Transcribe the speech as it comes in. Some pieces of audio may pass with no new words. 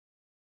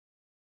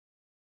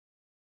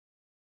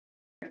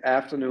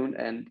afternoon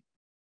and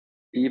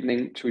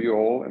evening to you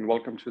all, and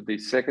welcome to the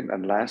second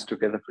and last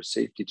Together for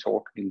Safety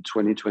talk in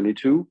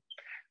 2022.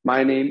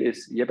 My name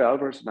is Jeppe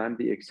Albers, and I'm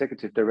the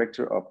Executive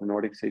Director of the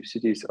Nordic Safe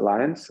Cities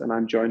Alliance, and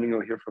I'm joining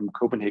you here from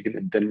Copenhagen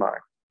in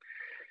Denmark.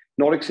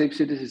 Nordic Safe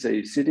Cities is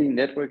a city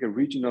network, a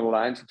regional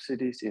alliance of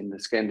cities in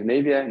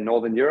Scandinavia and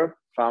Northern Europe,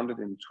 founded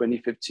in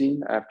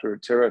 2015 after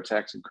terror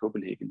attacks in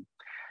Copenhagen.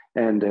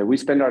 And we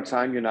spend our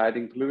time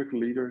uniting political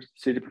leaders,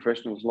 city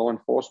professionals, law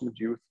enforcement,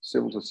 youth,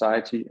 civil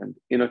society, and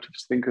innovative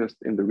thinkers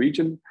in the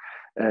region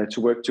to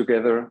work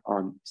together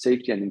on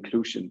safety and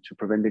inclusion to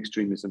prevent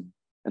extremism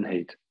and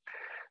hate.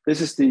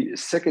 This is the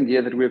second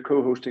year that we are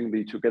co-hosting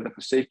the Together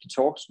for Safety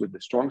talks with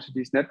the Strong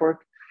Cities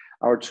Network.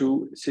 Our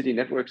two city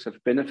networks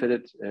have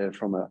benefited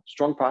from a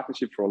strong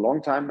partnership for a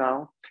long time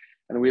now,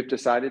 and we have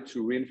decided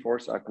to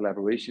reinforce our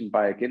collaboration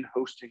by again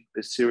hosting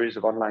this series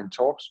of online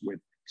talks with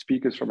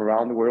speakers from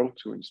around the world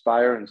to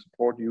inspire and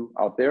support you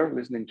out there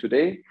listening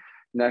today,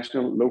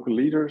 national, local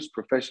leaders,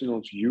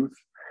 professionals, youth,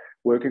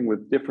 working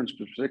with different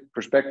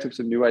perspectives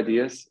and new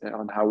ideas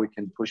on how we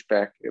can push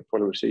back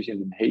polarisation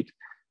and hate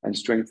and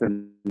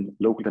strengthen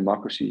local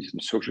democracies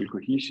and social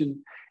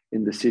cohesion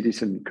in the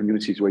cities and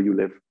communities where you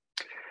live.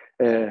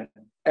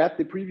 At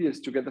the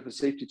previous Together for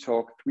Safety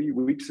talk 3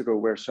 weeks ago,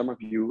 where some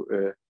of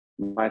you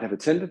might have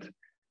attended,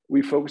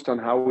 we focused on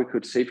how we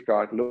could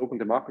safeguard local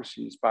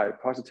democracies by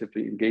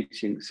positively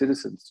engaging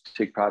citizens to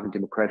take part in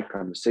democratic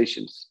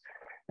conversations.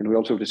 And we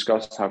also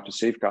discussed how to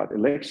safeguard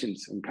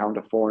elections and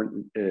counter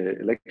foreign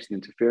election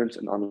interference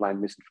and online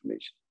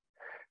misinformation.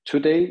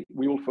 Today,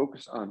 we will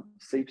focus on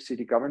safe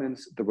city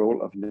governance, the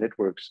role of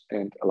networks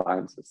and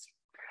alliances.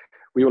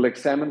 We will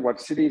examine what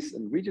cities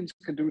and regions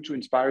can do to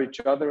inspire each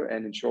other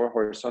and ensure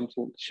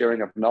horizontal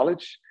sharing of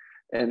knowledge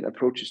and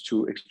approaches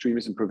to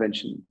extremism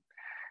prevention.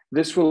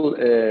 This will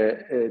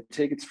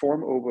take its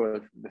form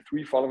over the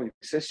 3 following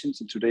sessions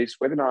in today's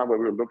webinar, where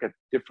we'll look at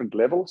different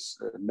levels,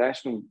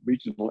 national,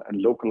 regional,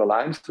 and local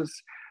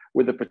alliances,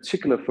 with a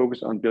particular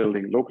focus on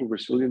building local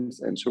resilience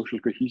and social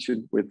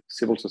cohesion with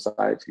civil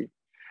society.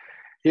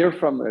 Here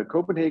from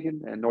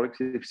Copenhagen and Nordic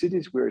Safe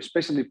Cities, we're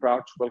especially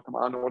proud to welcome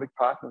our Nordic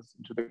partners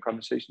into the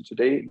conversation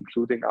today,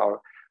 including our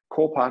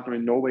core partner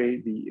in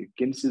Norway, the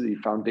Gjensidige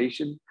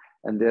Foundation,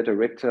 and their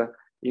director,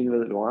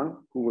 Ingrid Laurent,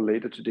 who will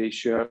later today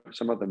share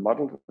some of the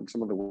models and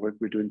some of the work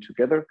we're doing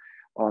together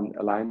on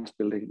alliance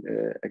building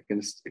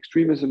against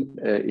extremism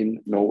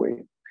in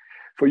Norway.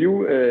 For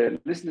you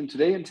listening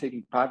today and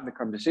taking part in the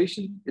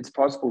conversation, it's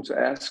possible to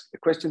ask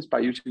questions by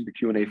using the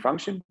Q&A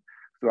function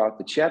throughout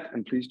the chat,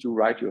 and please do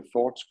write your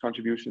thoughts,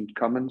 contributions,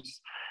 comments,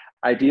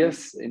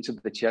 ideas into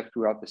the chat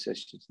throughout the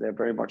sessions. They're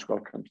very much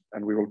welcome,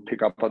 and we will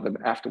pick up on them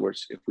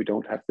afterwards if we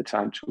don't have the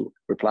time to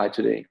reply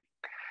today.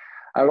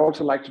 I would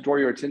also like to draw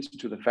your attention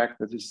to the fact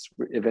that this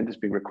event is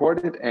being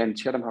recorded and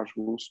Chatham House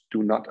rules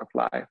do not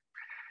apply.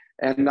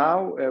 And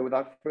now, with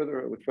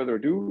further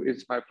ado,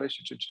 it's my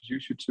pleasure to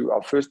introduce you to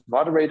our first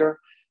moderator,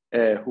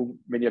 who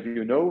many of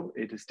you know.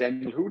 It is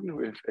Daniel Hooten,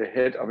 who is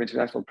head of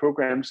international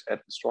programs at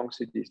the Strong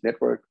Cities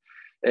Network.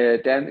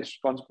 Dan is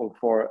responsible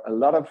for a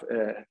lot of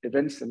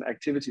events and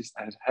activities,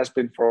 and has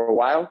been for a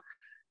while,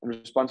 and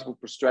responsible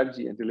for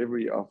strategy and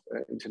delivery of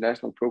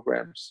international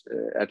programs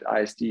at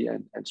ISD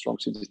and Strong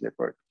Cities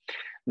Network.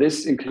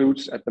 This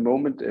includes, at the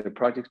moment,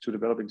 projects to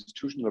develop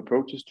institutional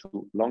approaches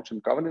to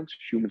long-term governance,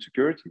 human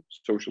security,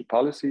 social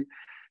policy,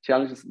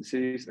 challenges in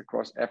cities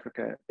across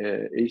Africa,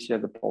 Asia,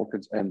 the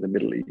Balkans, and the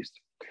Middle East.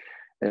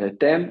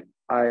 Dan,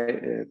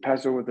 I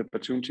pass over the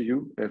baton to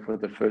you for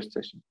the first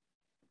session.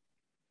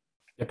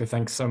 Jeppe,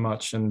 thanks so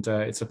much, and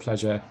it's a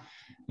pleasure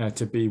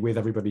to be with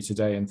everybody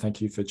today, and thank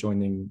you for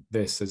joining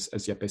this, as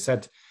Jeppe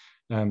said,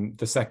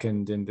 the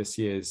second in this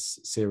year's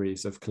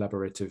series of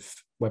collaborative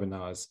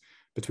webinars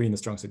between the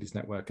Strong Cities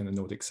Network and the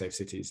Nordic Safe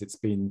Cities. It's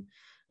been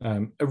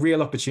a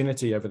real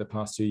opportunity over the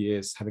past 2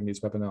 years having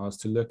these webinars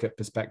to look at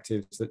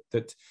perspectives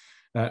that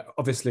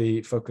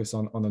obviously focus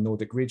on the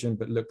Nordic region,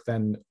 but look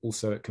then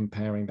also at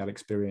comparing that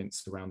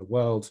experience around the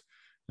world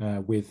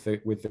with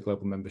the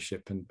global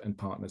membership and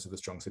partners of the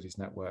Strong Cities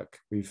Network.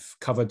 We've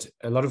covered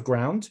a lot of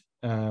ground.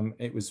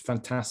 It was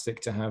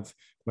fantastic to have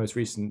the most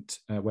recent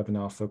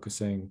webinar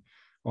focusing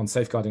on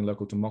safeguarding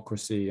local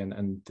democracy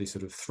and the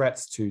sort of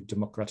threats to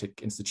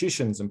democratic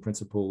institutions and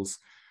principles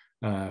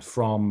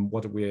from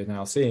what we're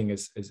now seeing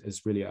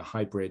is really a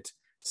hybrid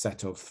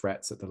set of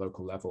threats at the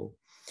local level.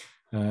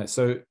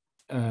 So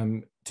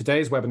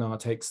today's webinar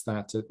takes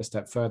that a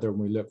step further, and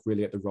we look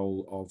really at the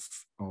role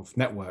of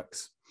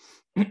networks.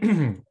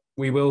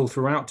 We will,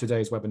 throughout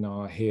today's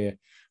webinar, hear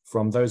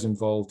from those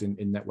involved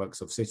in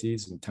networks of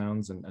cities and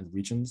towns and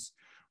regions.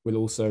 We'll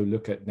also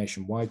look at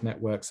nationwide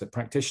networks, at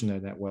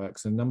practitioner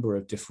networks, a number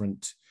of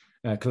different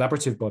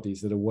collaborative bodies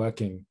that are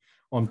working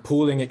on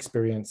pooling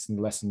experience and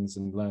lessons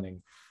and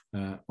learning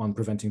on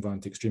preventing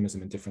violent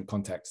extremism in different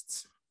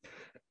contexts.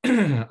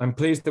 I'm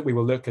pleased that we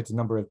will look at a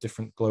number of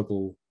different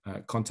global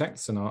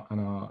contexts, and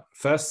our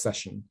first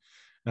session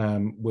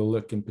will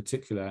look in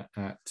particular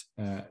at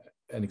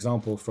an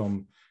example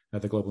from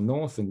the global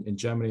north in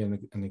Germany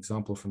and an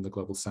example from the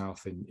global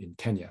south in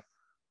Kenya.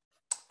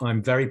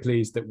 I'm very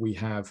pleased that we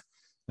have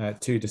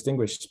two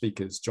distinguished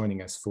speakers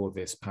joining us for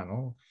this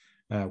panel.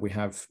 We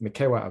have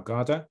Mikewa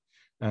Ogada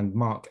and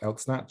Mark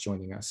Elksnat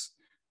joining us.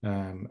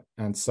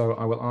 And so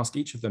I will ask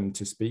each of them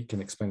to speak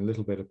and explain a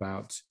little bit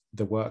about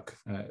the work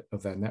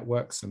of their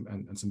networks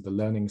and some of the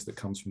learnings that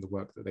comes from the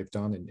work that they've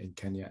done in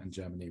Kenya and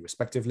Germany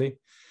respectively.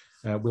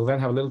 We'll then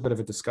have a little bit of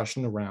a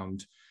discussion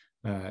around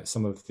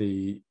some of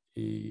the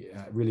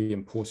really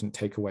important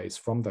takeaways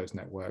from those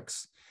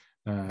networks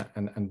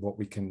and what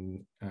we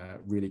can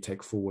really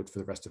take forward for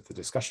the rest of the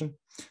discussion.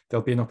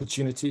 There'll be an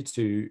opportunity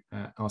to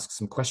ask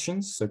some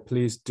questions, so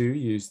please do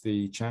use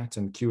the chat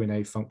and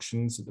Q&A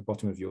functions at the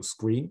bottom of your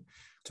screen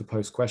to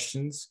post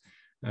questions.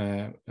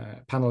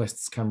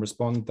 Panelists can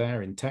respond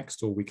there in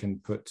text, or we can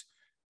put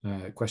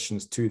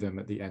questions to them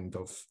at the end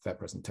of their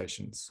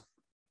presentations.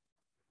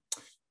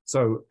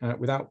 So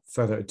without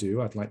further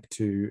ado, I'd like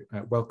to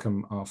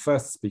welcome our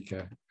first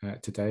speaker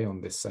today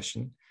on this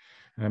session.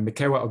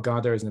 Mikewa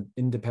Ogada is an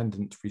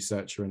independent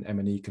researcher and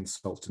M&E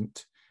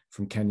consultant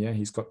from Kenya.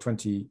 He's got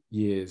 20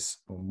 years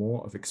or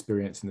more of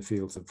experience in the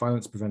fields of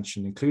violence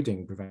prevention,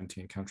 including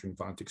preventing and countering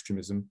violent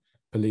extremism,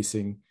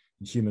 policing,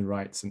 human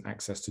rights, and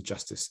access to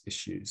justice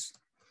issues.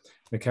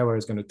 Mikewa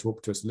is going to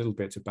talk to us a little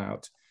bit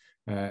about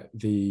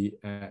the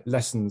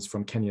lessons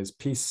from Kenya's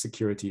Peace,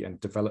 Security, and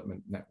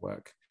Development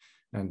Network.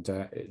 And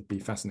it'd be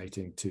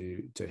fascinating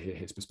to hear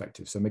his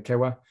perspective. So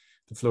Mikewa,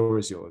 the floor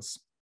is yours.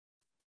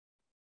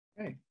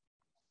 Okay.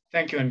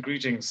 Thank you and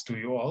greetings to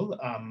you all.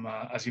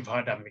 As you've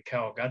heard, I'm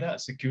Mikewa Ogada, a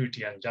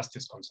security and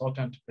justice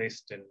consultant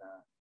based in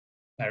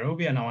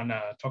Nairobi, and I want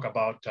to talk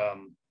about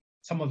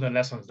some of the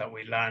lessons that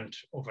we learned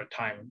over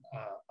time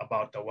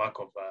about the work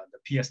of the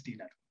PSD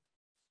network.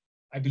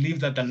 I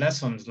believe that the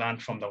lessons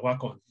learned from the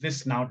work of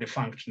this now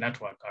defunct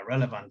network are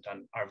relevant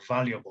and are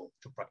valuable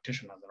to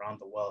practitioners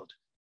around the world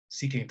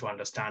seeking to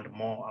understand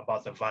more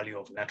about the value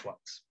of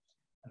networks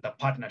and the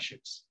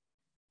partnerships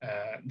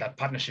that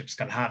partnerships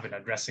can have in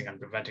addressing and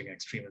preventing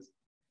extremism.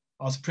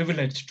 I was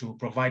privileged to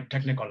provide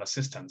technical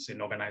assistance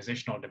in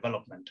organizational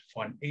development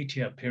for an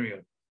 8-year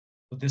period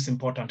with this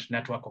important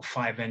network of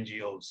 5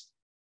 NGOs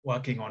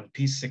working on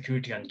peace,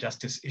 security, and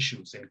justice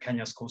issues in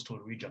Kenya's coastal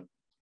region.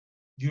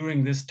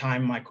 During this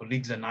time, my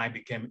colleagues and I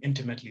became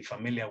intimately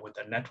familiar with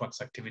the network's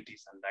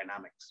activities and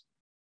dynamics.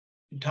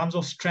 In terms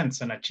of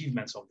strengths and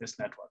achievements of this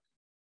network,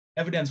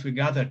 evidence we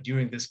gathered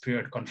during this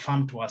period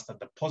confirmed to us that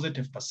the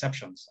positive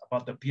perceptions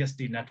about the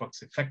PSD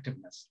network's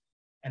effectiveness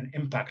and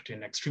impact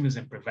in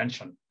extremism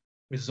prevention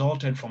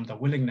resulted from the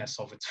willingness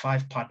of its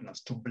 5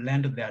 partners to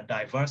blend their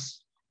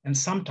diverse and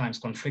sometimes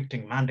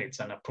conflicting mandates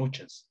and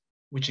approaches,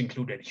 which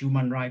included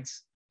human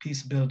rights,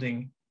 peace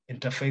building,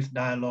 interfaith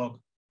dialogue,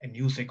 and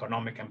youth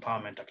economic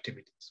empowerment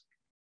activities.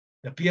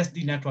 The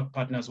PSD network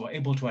partners were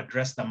able to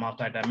address the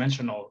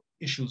multidimensional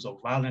issues of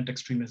violent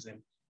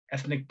extremism,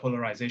 ethnic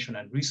polarization,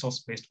 and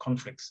resource-based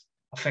conflicts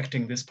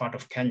affecting this part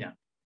of Kenya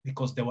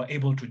because they were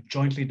able to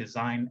jointly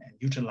design and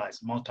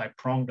utilize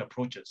multi-pronged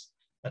approaches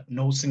that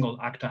no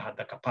single actor had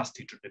the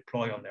capacity to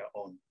deploy on their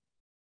own.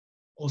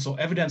 Also,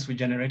 evidence we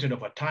generated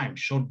over time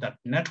showed that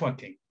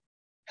networking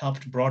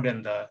helped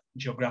broaden the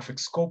geographic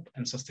scope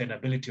and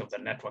sustainability of the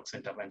network's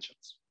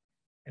interventions.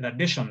 In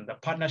addition, the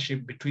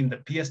partnership between the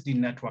PSD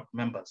network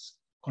members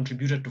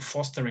contributed to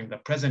fostering the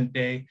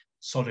present-day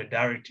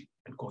solidarity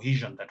and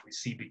cohesion that we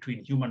see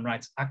between human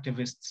rights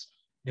activists,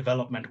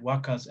 development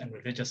workers, and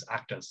religious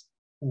actors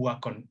who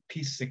work on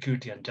peace,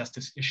 security, and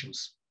justice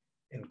issues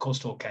in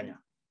coastal Kenya.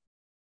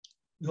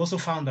 We also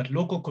found that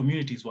local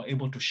communities were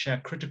able to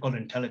share critical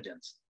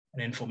intelligence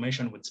and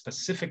information with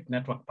specific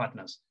network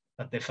partners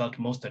that they felt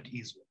most at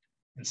ease with.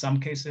 In some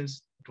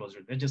cases, it was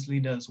religious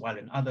leaders, while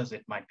in others,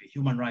 it might be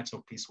human rights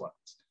or peace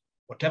workers.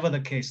 Whatever the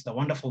case, the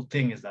wonderful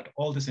thing is that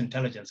all this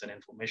intelligence and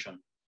information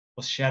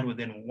was shared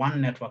within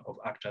one network of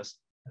actors,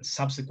 and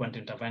subsequent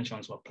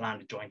interventions were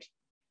planned jointly.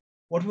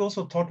 What we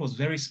also thought was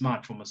very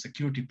smart from a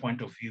security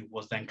point of view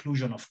was the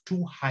inclusion of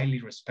 2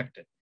 highly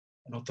respected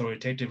and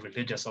authoritative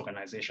religious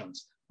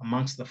organizations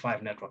amongst the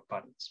 5 network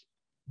partners.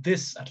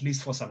 This, at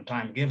least for some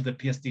time, gave the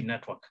PSD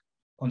network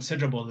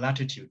considerable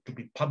latitude to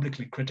be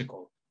publicly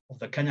critical of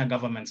the Kenya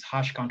government's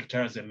harsh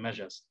counterterrorism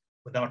measures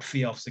without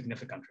fear of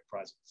significant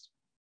reprisals.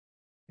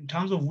 In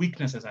terms of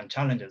weaknesses and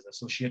challenges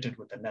associated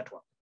with the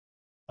network,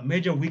 a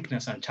major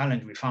weakness and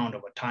challenge we found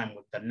over time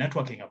with the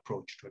networking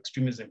approach to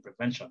extremism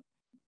prevention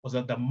was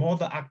that the more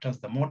the actors,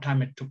 the more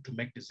time it took to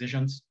make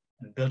decisions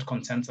and build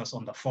consensus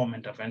on the form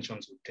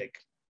interventions would take.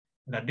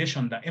 In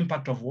addition, the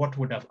impact of what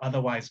would have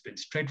otherwise been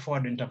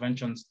straightforward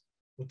interventions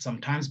would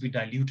sometimes be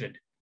diluted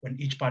when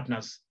each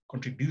partner's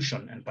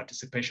contribution and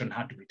participation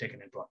had to be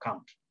taken into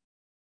account.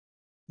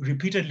 We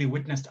repeatedly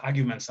witnessed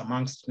arguments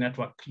amongst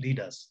network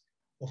leaders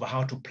over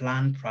how to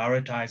plan,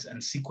 prioritize,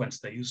 and sequence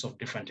the use of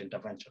different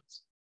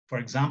interventions. For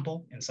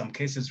example, in some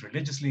cases,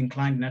 religiously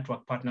inclined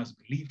network partners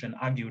believed and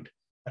argued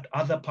that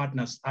other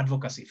partners'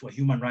 advocacy for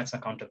human rights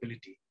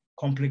accountability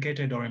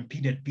complicated or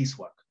impeded peace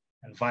work,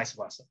 and vice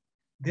versa.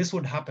 This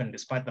would happen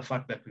despite the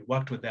fact that we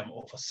worked with them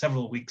over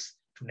several weeks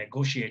to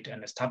negotiate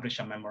and establish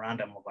a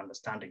memorandum of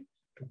understanding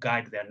to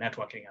guide their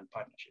networking and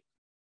partnership.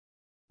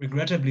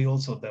 Regrettably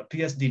also, the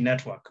PSD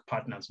network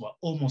partners were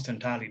almost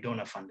entirely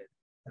donor funded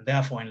and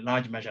therefore in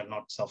large measure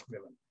not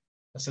self-driven.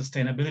 The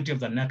sustainability of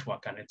the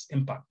network and its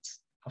impacts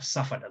have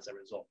suffered as a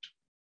result.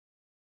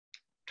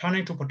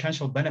 Turning to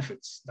potential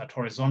benefits that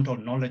horizontal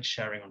knowledge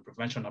sharing on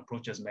prevention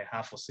approaches may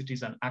have for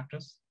cities and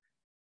actors,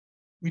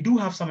 we do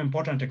have some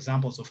important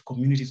examples of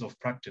communities of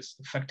practice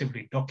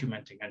effectively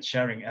documenting and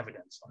sharing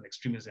evidence on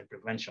extremism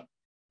prevention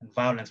and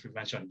violence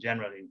prevention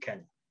generally in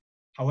Kenya.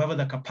 However,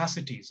 the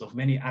capacities of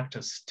many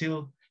actors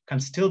can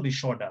still be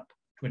shored up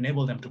to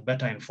enable them to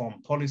better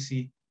inform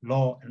policy,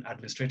 law, and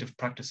administrative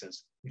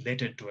practices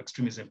related to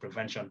extremism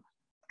prevention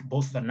at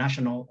both the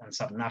national and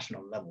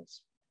subnational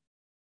levels.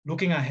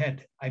 Looking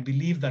ahead, I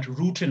believe that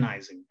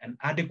routinizing and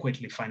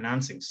adequately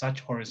financing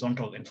such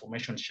horizontal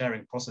information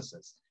sharing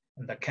processes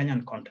in the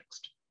Kenyan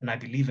context, and I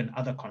believe in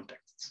other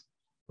contexts,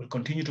 will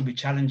continue to be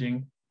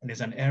challenging and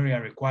is an area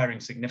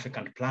requiring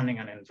significant planning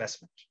and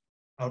investment.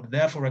 I would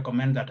therefore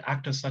recommend that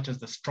actors such as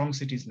the Strong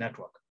Cities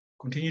Network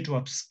continue to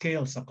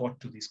upscale support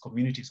to these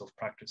communities of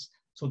practice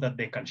so that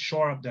they can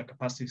shore up their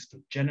capacities to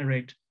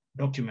generate,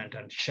 document,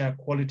 and share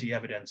quality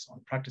evidence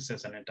on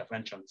practices and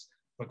interventions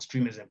for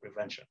extremism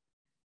prevention.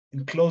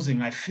 In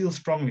closing, I feel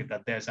strongly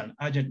that there's an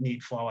urgent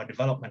need for our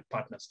development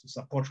partners to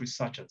support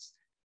researchers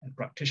and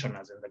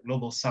practitioners in the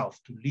Global South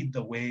to lead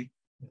the way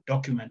in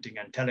documenting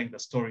and telling the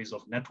stories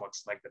of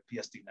networks like the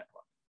PSD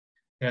network.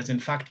 There's in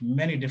fact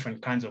many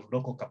different kinds of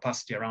local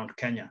capacity around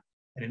Kenya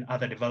and in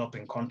other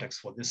developing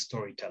contexts for this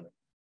storytelling.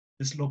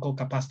 This local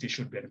capacity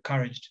should be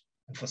encouraged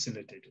and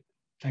facilitated.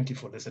 Thank you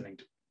for listening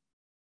to me.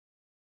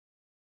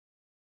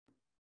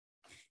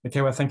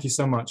 Okay, well, thank you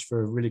so much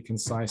for a really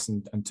concise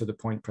and to the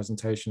point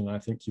presentation. And I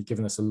think you've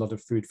given us a lot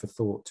of food for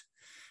thought.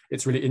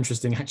 It's really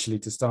interesting actually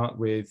to start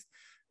with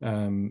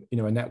a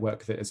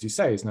network that, as you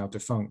say, is now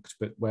defunct,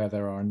 but where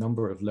there are a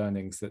number of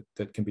learnings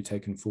that can be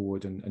taken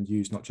forward and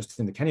used not just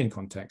in the Kenyan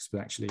context,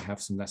 but actually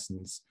have some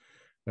lessons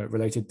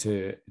related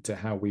to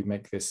how we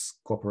make this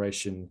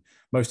cooperation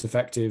most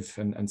effective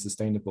and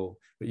sustainable.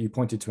 But you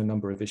pointed to a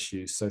number of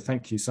issues, so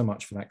thank you so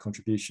much for that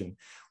contribution.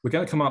 We're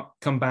going to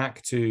come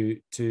back to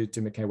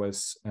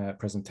Mikewa's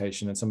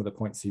presentation and some of the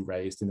points he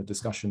raised in the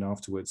discussion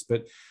afterwards.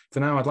 But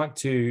for now, I'd like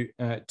to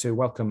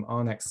welcome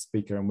our next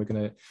speaker, and we're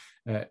going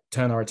to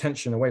turn our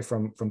attention away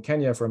from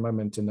Kenya for a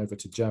moment and over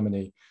to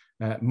Germany.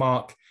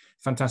 Mark,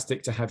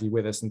 fantastic to have you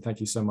with us, and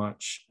thank you so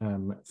much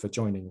for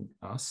joining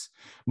us.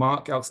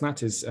 Mark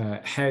Elksnat is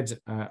head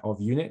of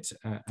unit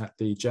at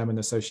the German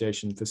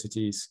Association for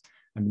Cities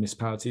and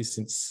Municipalities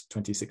since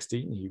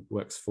 2016. He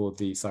works for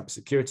the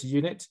cybersecurity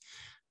unit,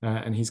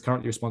 and he's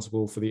currently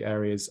responsible for the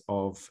areas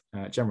of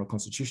general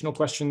constitutional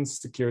questions,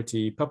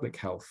 security, public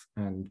health,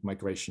 and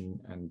migration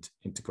and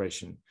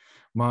integration.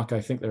 Mark,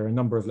 I think there are a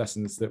number of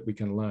lessons that we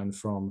can learn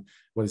from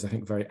what is, I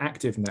think, a very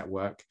active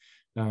network.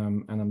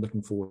 And I'm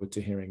looking forward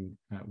to hearing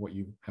what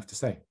you have to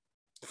say.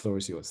 The floor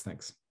is yours.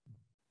 Thanks.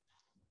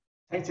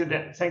 Thank you,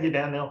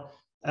 Daniel.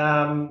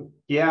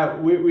 Yeah,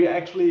 we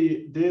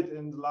actually did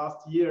in the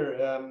last year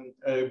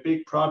a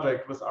big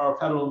project with our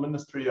Federal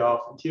Ministry of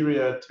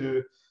Interior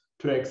to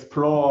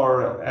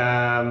explore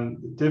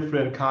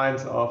different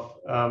kinds of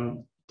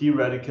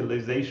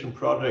de-radicalization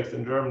projects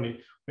in Germany.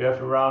 We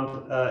have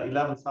around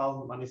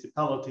 11,000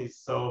 municipalities,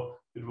 so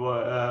it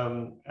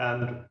was,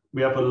 and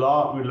we have a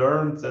lot. We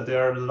learned that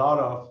there are a lot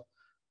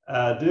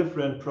of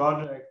different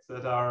projects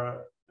that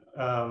are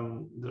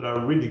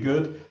really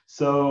good.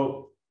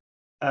 So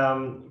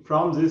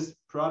from this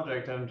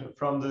project and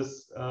from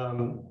this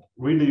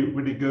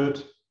really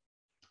good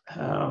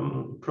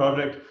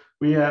project,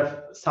 we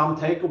have some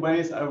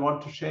takeaways I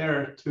want to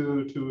share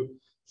to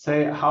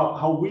say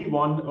how we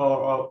want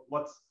or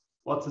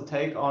what's the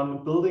take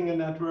on building a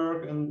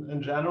network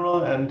in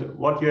general, and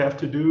what you have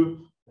to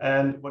do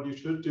and what you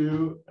should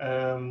do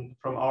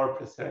from our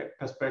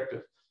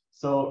perspective.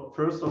 So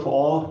first of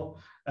all,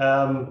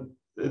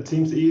 it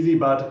seems easy,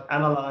 but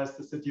analyze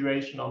the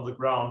situation on the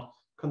ground.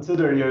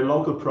 Consider your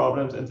local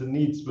problems and the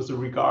needs with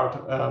regard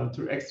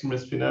to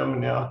extremist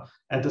phenomena,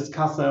 and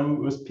discuss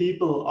them with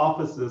people,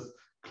 offices,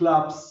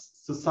 clubs,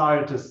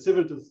 societies,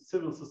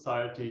 civil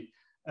society,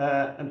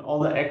 and all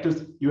the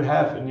actors you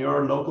have in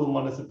your local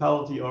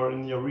municipality or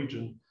in your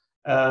region.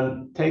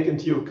 Take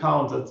into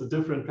account that the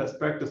different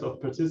perspectives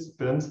of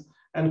participants,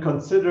 and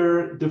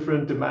consider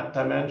different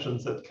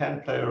dimensions that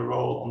can play a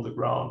role on the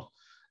ground.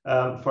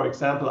 For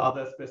example, are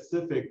there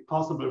specific,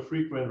 possible,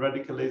 frequent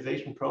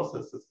radicalization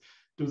processes?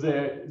 Do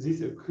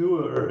these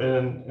occur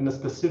in a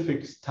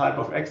specific type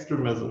of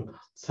extremism,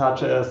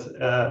 such as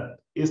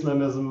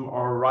Islamism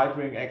or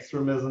right-wing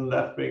extremism,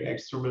 left-wing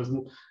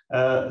extremism?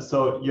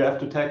 So you have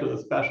to tackle a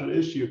special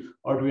issue,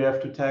 or do we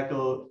have to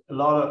tackle a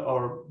lot of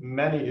or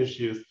many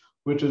issues,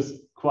 which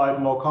is quite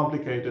more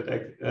complicated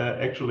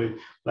actually,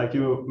 like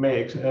you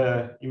may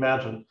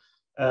imagine.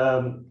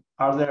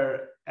 Are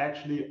there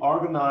actually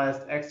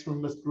organized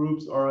extremist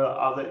groups, or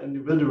are there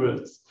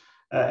individuals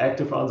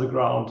active on the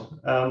ground?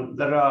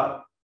 There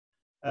are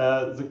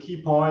the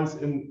key points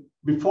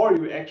before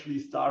you actually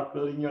start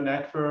building your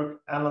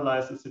network.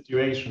 Analyze the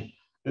situation.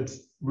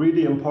 It's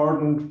really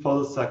important for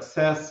the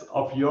success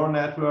of your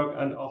network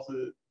and of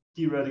the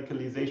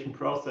de-radicalization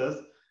process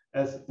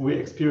as we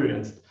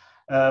experienced.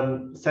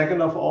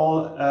 Second of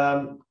all,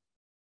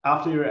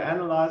 after you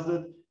analyze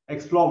it,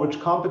 explore which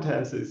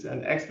competencies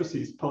and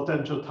expertise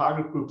potential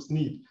target groups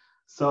need.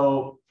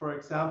 So, for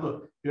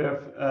example, you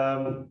have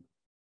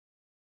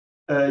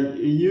a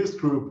youth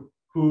group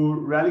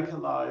who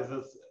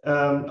radicalizes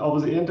over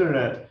the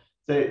internet.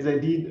 They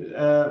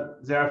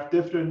have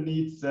different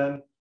needs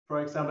than,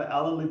 for example,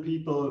 elderly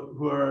people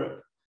who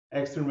are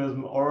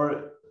extremism,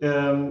 or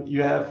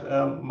you have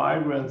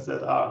migrants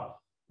that are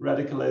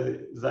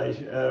radicalized.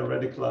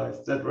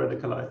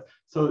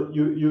 So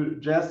you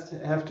just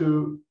have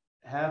to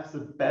have the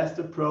best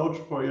approach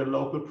for your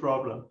local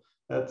problem.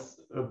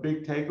 That's a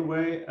big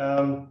takeaway.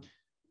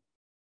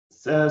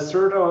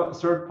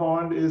 Third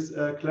point is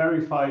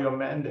clarify your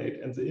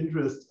mandate and the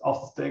interest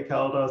of the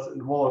stakeholders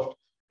involved.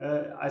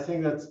 I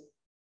think that's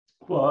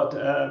what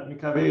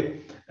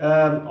Mikabe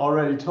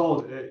already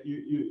told.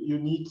 You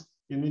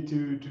need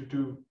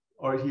to,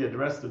 or he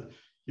addressed it.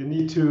 You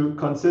need to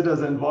consider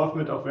the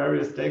involvement of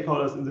various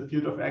stakeholders in the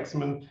field of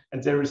extremism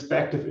and their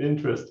respective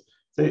interests.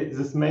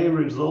 This may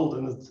result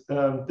in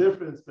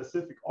different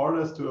specific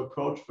orders to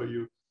approach for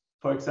you.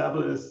 For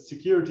example, a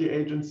security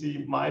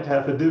agency might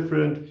have a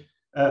different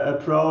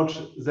approach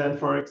than,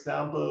 for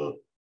example,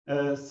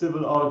 a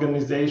civil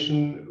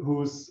organization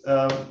whose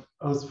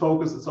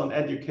focus is on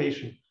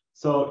education.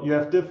 So you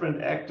have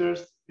different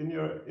actors in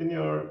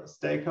your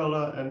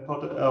stakeholder and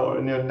or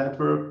in your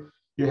network.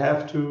 You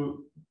have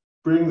to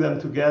bring them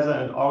together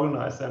and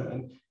organize them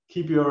and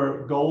keep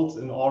your goals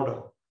in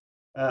order.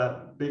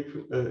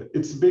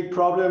 It's a big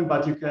problem,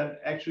 but you can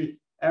actually,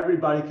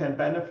 everybody can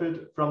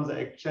benefit from the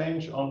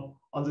exchange on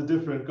the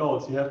different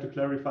goals. You have to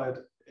clarify it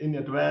in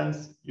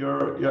advance,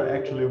 your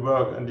actually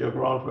work and your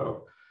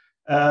groundwork.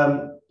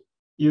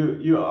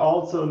 You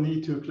also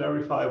need to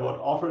clarify what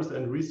offers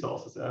and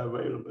resources are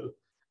available.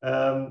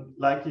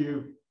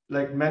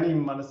 Like many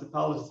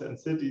municipalities and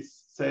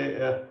cities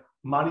say,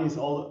 money is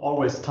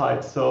always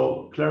tight.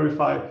 So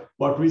clarify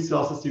what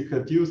resources you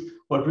could use,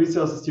 what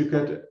resources you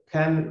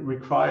can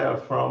require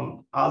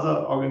from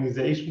other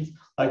organizations,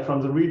 like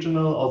from the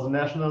regional or the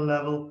national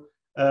level.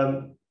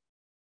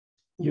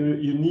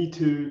 You need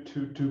to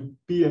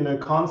be in a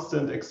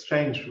constant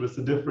exchange with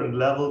the different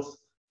levels,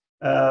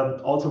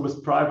 also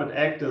with private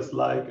actors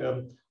like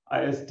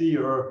ISD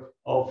or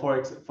for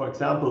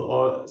example,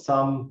 or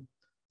some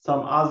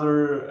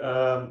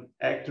other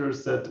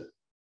actors that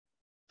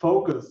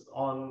focus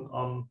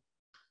on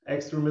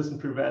extremism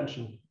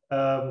prevention,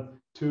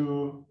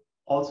 to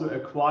also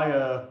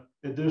acquire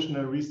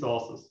additional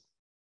resources,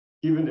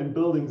 even in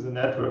building the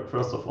network.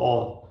 First of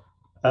all,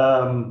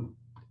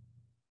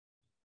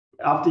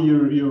 after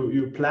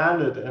you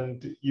plan it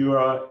and you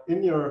are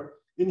in your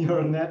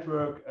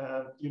network,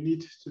 you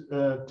need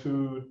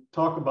to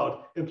talk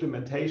about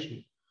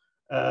implementation.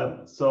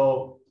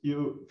 So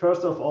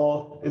first of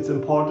all, it's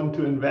important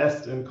to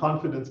invest in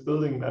confidence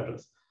building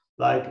measures.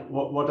 Like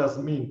what does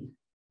it mean?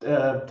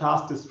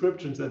 Task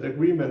descriptions and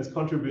agreements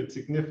contribute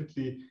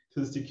significantly to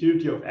the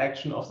security of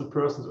action of the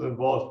persons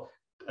involved.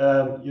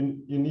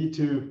 You need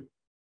to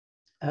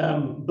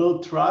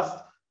build trust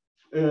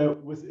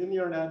within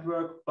your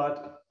network,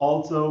 but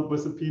also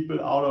with the people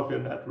out of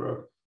your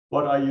network.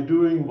 What are you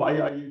doing? Why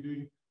are you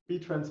doing? Be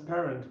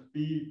transparent,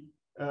 be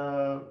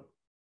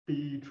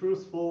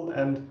truthful,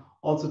 and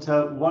also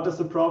tell what is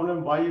the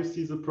problem, why you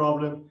see the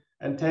problem,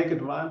 and take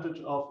advantage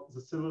of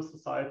the civil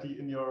society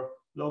in your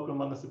local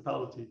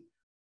municipality.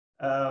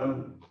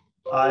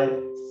 I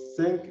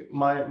think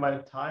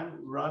my time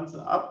runs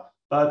up,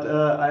 but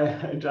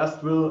I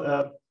just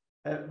will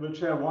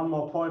share one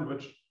more point,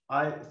 which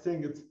I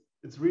think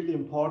it's really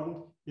important.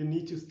 You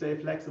need to stay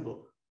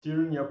flexible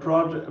during your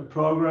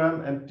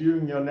program and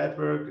during your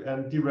network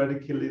and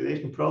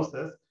de-radicalization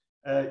process.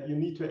 You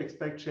need to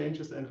expect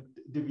changes and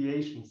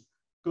deviations.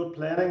 Good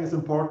planning is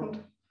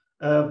important,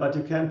 but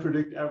you can't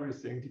predict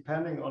everything.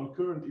 Depending on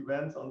current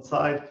events on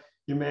site,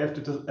 you may have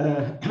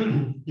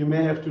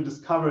to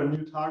discover a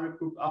new target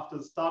group after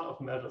the start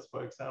of measures,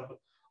 for example,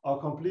 or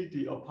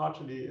completely or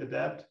partially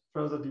adapt,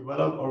 further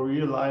develop, or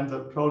realign the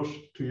approach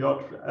to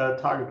your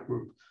target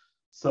group.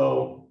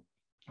 So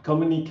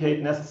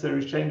communicate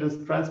necessary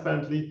changes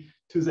transparently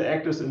to the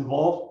actors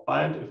involved,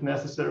 bind if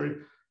necessary,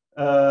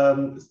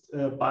 bind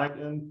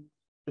in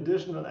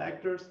additional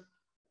actors,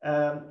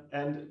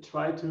 and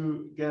try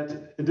to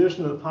get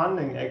additional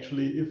funding,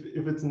 actually,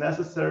 if it's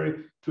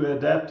necessary, to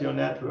adapt your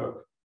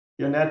network.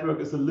 Your network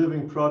is a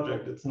living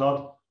project. It's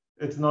not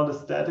a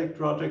static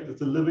project.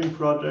 It's a living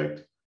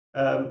project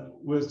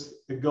with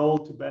a goal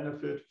to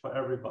benefit for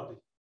everybody.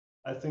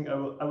 I think I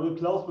will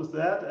close with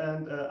that,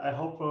 and I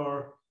hope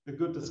for a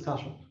good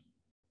discussion.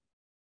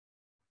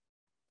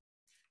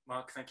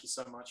 Mark, thank you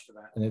so much for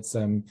that. And it's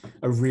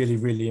a really,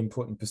 really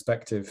important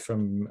perspective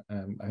from,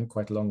 I think,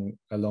 quite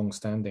a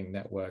long-standing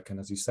network. And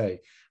as you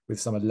say, with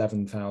some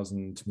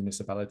 11,000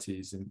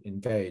 municipalities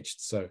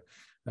engaged. So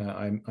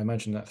I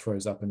imagine that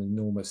throws up an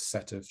enormous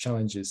set of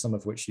challenges, some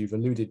of which you've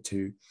alluded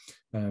to.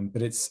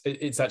 But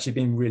it's actually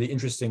been really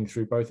interesting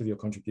through both of your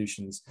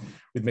contributions.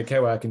 With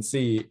Mikewa, I can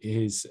see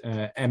his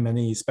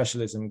M&E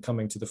specialism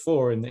coming to the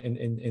fore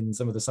in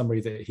some of the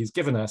summary that he's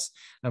given us.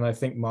 And I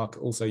think, Mark,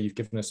 also you've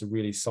given us a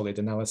really solid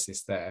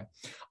analysis there.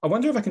 I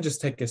wonder if I can just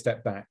take a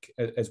step back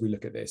as we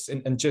look at this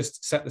and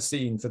just set the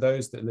scene for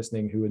those that are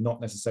listening who are not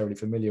necessarily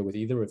familiar with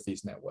either of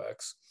these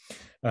networks.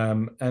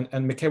 And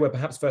Mikewa,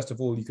 perhaps first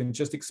of all, you can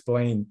just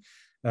explain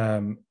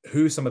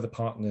who some of the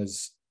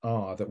partners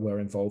are that were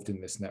involved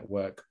in this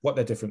network, what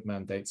their different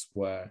mandates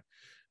were,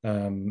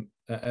 and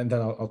then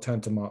I'll turn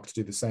to Mark to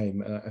do the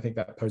same. I think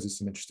that poses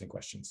some interesting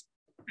questions.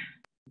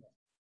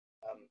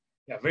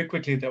 Yeah, very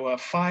quickly, there were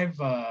 5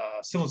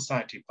 civil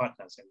society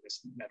partners in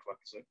this network.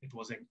 So it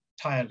was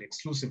entirely,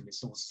 exclusively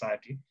civil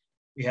society.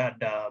 We had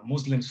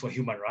Muslims for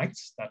Human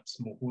Rights, that's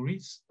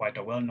Muhuris, quite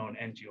a well-known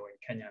NGO in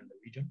Kenya and the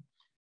region.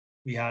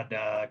 We had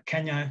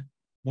Kenya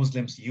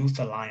Muslims Youth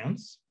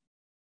Alliance.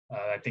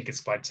 I think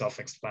it's quite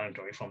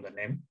self-explanatory from the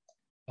name.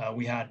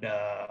 We had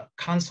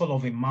Council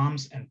of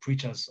Imams and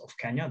Preachers of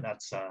Kenya,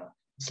 that's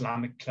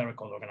Islamic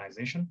clerical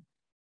organization.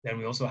 Then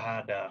we also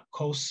had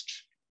Coast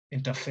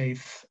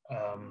Interfaith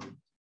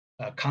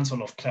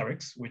Council of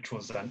Clerics, which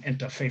was an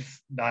interfaith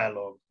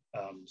dialogue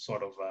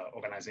sort of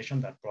organization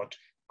that brought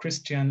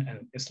Christian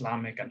and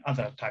Islamic and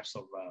other types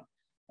of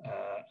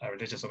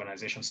religious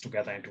organizations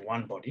together into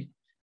one body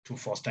to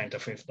foster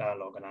interfaith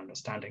dialogue and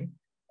understanding.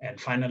 And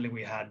finally,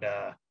 we had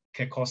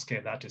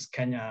KECOSKE, that is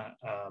Kenya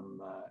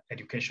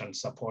Education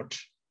Support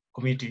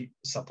Community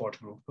Support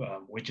Group,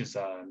 which is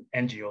an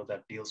NGO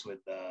that deals with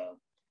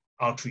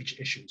outreach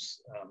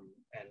issues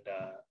and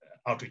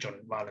outreach on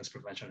violence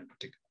prevention in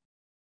particular.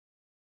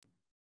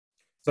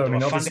 So I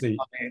mean, obviously,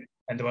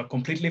 and they were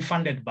completely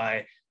funded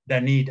by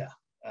Danida.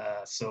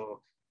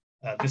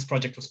 This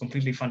project was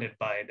completely funded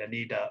by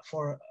Danida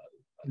for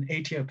an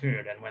 8-year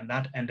period, and when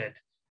that ended,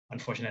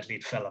 unfortunately,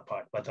 it fell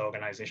apart. But the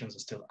organizations are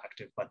still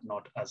active, but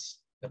not as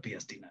the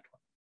PSD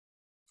network.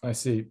 I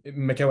see.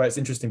 Mikewa, it's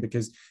interesting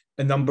because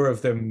a number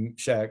of them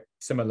share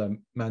similar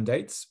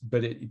mandates,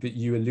 but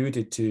you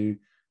alluded to,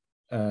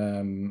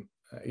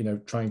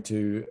 trying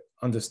to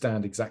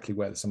understand exactly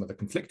where some of the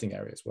conflicting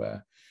areas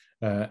were.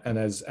 And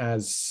as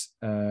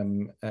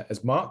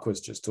Mark was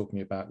just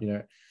talking about,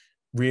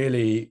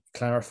 really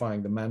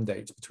clarifying the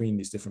mandate between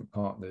these different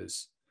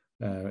partners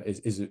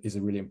is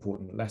a really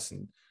important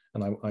lesson.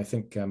 And I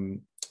think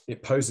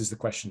it poses the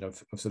question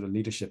of sort of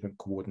leadership and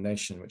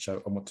coordination, which I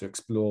want to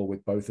explore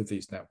with both of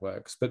these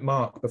networks. But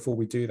Mark, before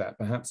we do that,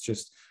 perhaps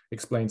just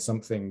explain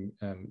something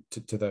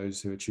to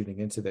those who are tuning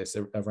into this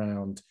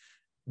around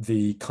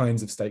the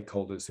kinds of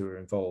stakeholders who are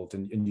involved.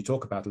 And you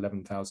talk about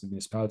 11,000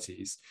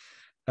 municipalities.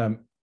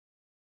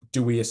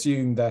 Do we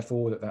assume,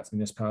 therefore, that that's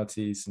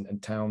municipalities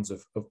and towns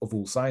of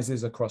all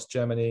sizes across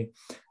Germany?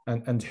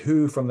 And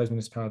who from those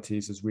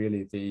municipalities is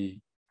really the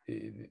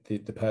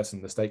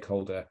person, the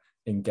stakeholder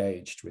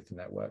engaged with the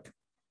network?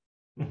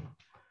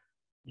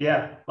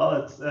 Yeah,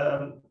 well, it's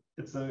a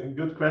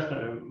good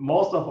question.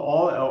 Most of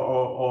all,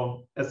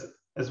 or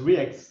as we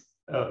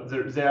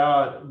there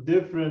are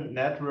different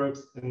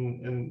networks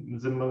in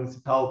the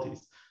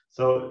municipalities.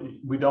 So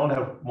we don't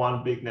have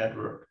one big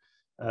network.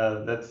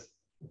 That's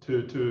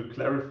to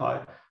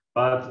clarify.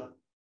 But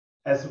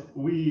as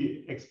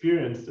we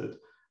experienced it,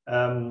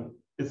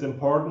 it's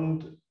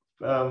important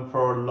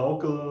for a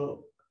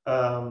local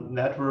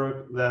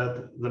network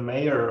that the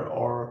mayor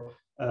or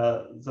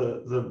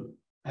the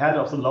head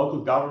of the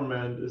local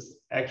government is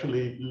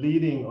actually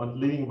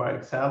leading by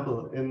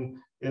example in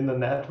the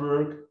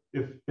network.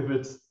 If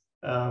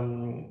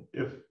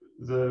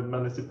the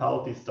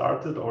municipality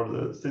started or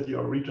the city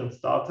or region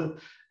started,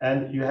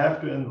 and you have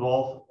to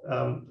involve,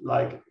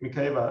 like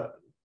Mikewa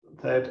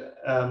said,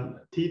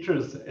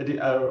 teachers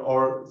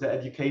or the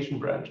education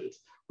branch. It's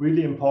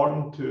really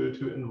important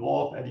to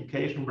involve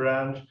education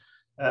branch.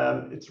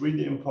 It's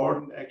really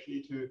important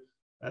actually to,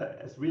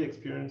 as we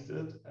experienced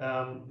it,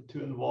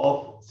 to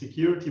involve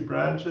security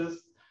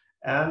branches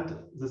and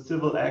the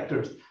civil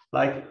actors,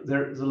 like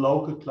the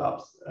local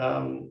clubs,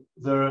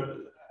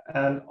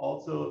 and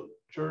also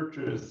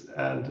churches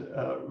and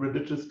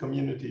religious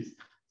communities.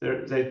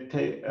 They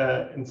take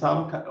in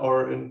some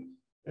or in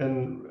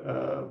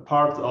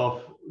parts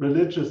of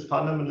religious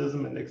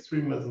fundamentalism and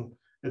extremism.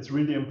 It's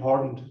really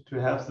important to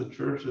have the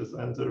churches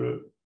and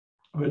the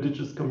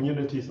religious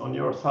communities on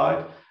your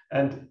side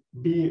and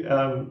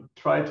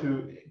try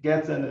to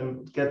get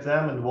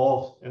them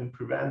involved in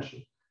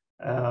prevention.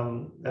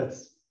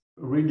 That's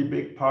a really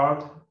big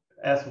part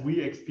as we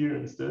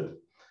experienced it.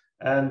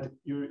 And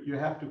you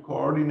have to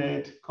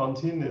coordinate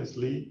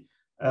continuously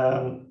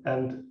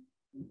and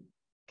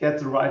get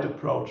the right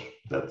approach.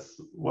 That's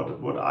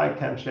what I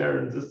can share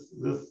in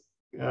this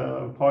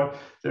point.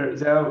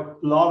 There are a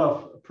lot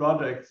of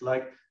projects,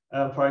 like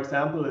for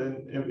example,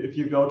 if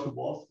you go to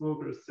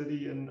Wolfsburg, a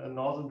city in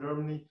northern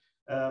Germany,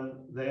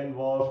 they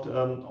involved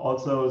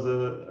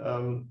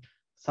also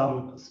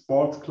some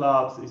sports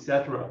clubs,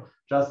 etc.,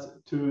 just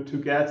to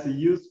get the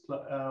youth,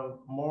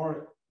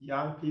 more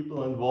young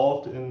people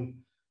involved in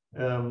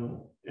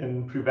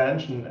in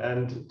prevention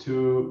and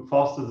to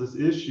foster this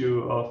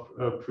issue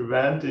of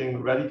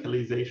preventing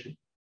radicalization.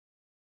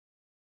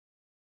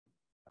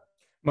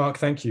 Mark,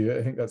 thank you.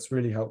 I think that's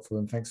really helpful,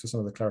 and thanks for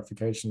some of the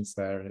clarifications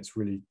there. And it's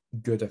really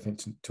good, I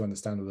think, to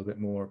understand a little bit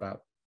more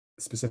about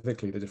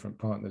specifically the different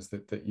partners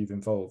that you've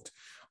involved.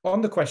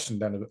 On the question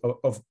then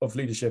of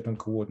leadership and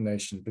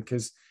coordination,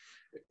 because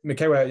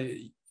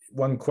Mikaela,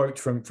 one quote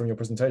from your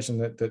presentation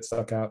that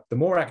stuck out: the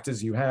more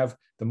actors you have,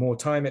 the more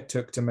time it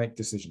took to make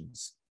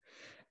decisions.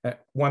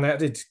 One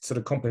added sort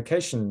of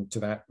complication to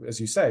that, as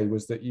you say,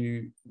 was that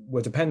you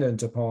were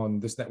dependent upon,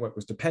 this network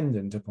was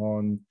dependent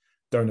upon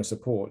donor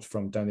support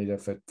from Danida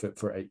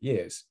for 8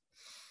 years.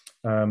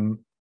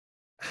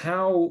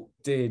 How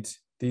did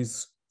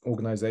these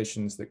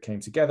organizations that came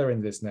together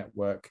in this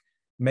network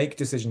make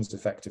decisions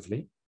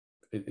effectively,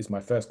 is my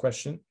first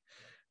question.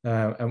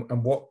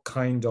 And what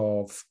kind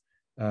of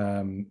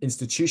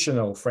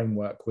institutional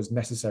framework was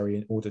necessary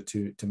in order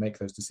to make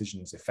those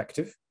decisions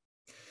effective?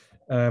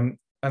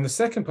 And the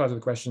second part of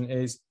the question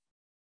is,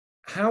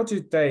 how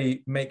did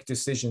they make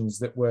decisions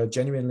that were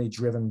genuinely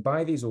driven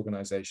by these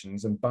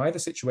organizations and by the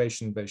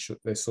situation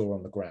they saw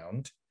on the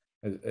ground?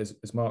 As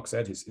Mark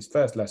said, his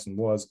first lesson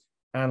was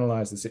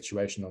analyze the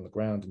situation on the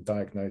ground and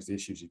diagnose the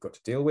issues you've got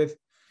to deal with,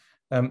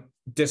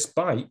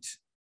 despite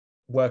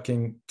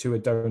working to a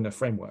donor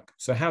framework.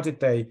 So how did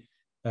they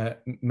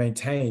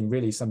maintain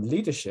really some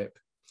leadership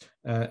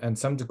and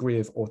some degree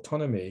of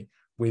autonomy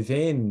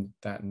within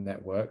that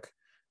network,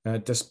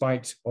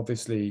 despite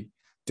obviously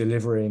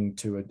delivering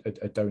to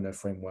a donor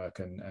framework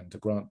and a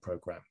grant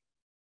program?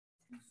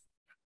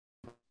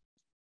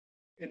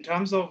 In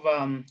terms of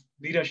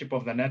leadership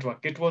of the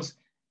network, it was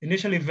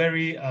initially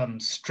very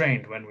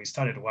strained when we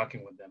started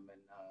working with them in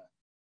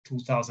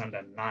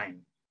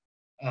 2009.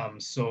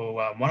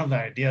 So one of the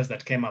ideas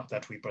that came up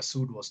that we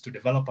pursued was to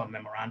develop a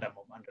memorandum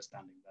of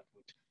understanding that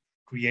would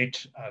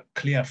create a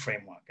clear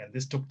framework. And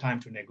this took time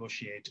to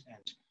negotiate,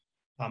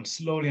 and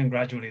slowly and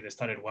gradually they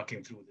started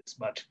working through this.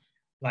 But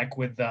like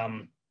with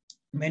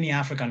many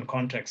African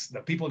contexts,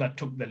 the people that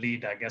took the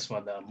lead, I guess,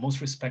 were the most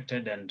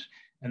respected and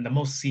the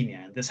most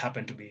senior. And this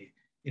happened to be,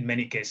 in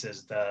many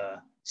cases,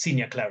 the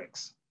senior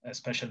clerics,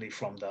 especially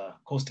from the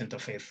Coast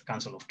Interfaith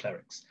Council of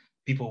Clerics.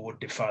 People would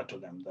defer to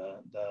them.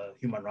 The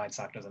human rights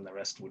actors and the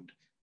rest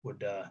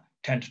would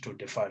tend to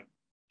defer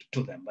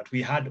to them. But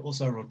we had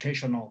also a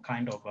rotational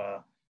kind of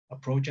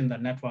approach in the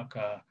network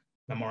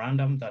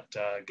memorandum that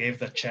gave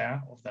the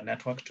chair of the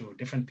network to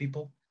different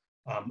people.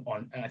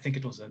 I think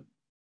it was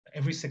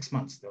every 6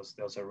 months,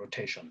 there was a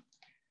rotation.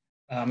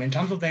 In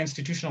terms of the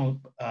institutional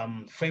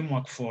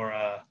framework for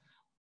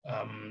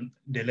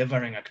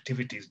delivering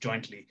activities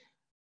jointly,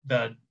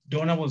 the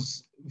donor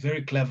was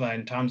very clever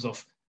in terms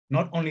of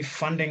not only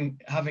funding,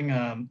 having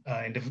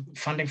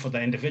funding for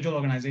the individual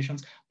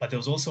organizations, but there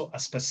was also a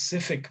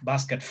specific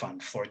basket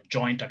fund for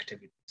joint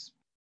activities,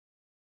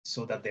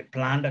 so that they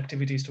planned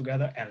activities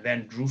together and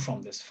then drew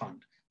from this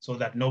fund, so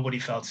that nobody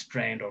felt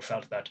strained or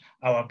felt that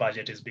our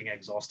budget is being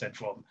exhausted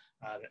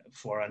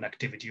for an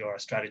activity or a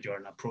strategy or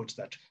an approach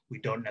that we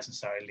don't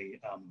necessarily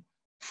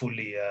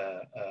fully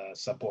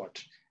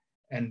support.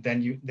 And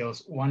then there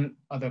was one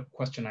other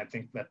question, I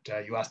think,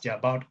 that you asked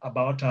about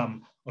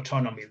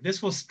autonomy.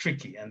 This was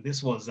tricky, and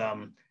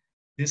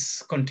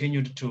this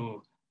continued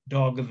to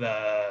dog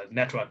the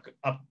network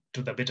up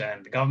to the bitter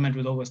end. The government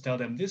would always tell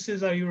them, this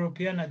is a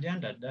European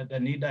agenda, that the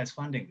NIDA is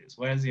funding this.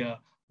 Where's your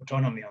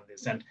autonomy on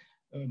this? And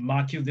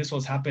mark you, this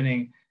was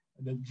happening,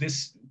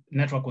 this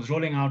network was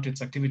rolling out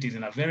its activities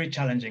in a very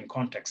challenging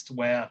context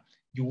where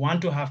you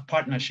want to have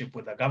partnership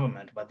with the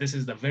government, but this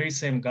is the very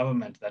same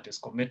government that is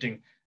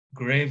committing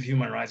grave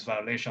human rights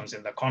violations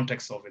in the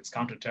context of its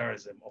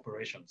counterterrorism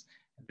operations.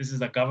 And this is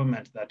a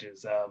government that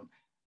is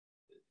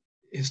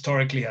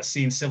historically has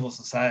seen civil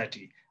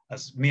society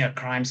as mere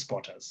crime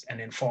spotters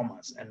and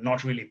informers and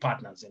not really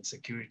partners in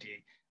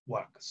security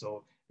work.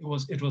 So it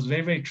was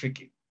very, very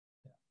tricky.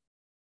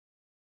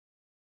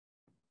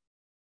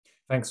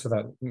 Thanks for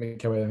that,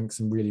 Mikaela. I think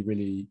some really,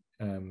 really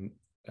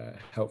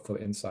helpful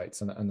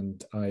insights.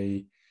 And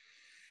I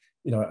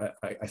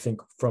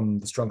think from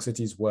the Strong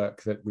Cities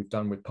work that we've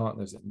done with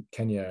partners in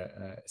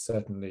Kenya,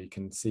 certainly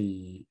can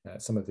see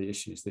some of the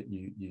issues that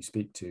you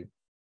speak to.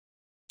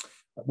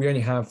 We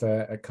only have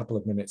a couple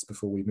of minutes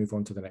before we move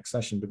on to the next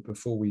session, but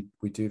before we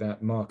do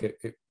that, Mark,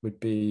 I'd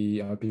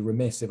be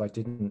remiss if I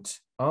didn't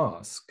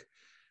ask,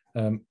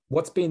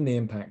 what's been the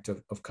impact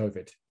of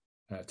COVID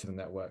to the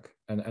network?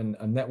 And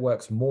are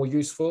networks more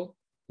useful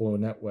or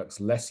networks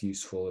less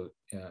useful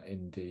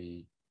in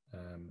the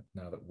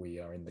now that we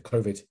are in the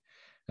COVID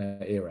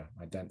era?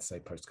 I don't say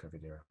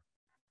post-COVID era.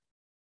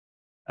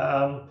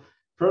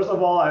 First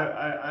of all,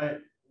 I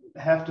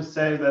have to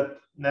say that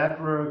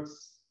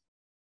networks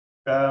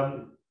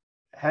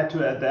had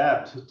to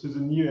adapt to the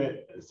new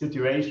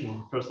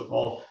situation. First of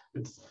all,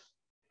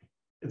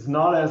 it's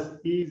not as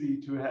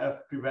easy to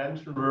have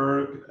prevention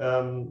work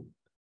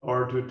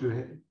or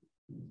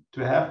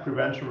to have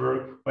prevention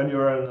work when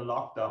you're in a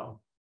lockdown,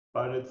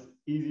 but it's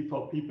easy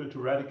for people to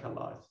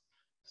radicalize.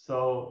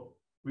 So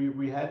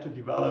we had to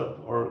develop,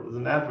 or the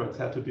networks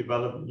had to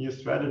develop new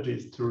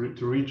strategies to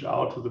reach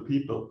out to the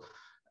people.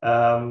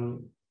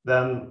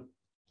 Then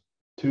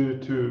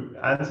to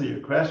answer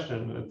your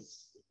question,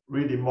 it's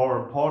really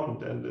more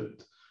important, and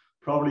it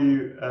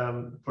probably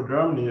for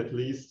Germany at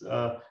least,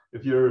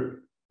 if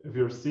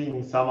you're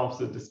seeing some of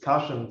the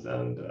discussions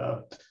and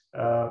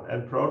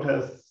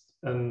protests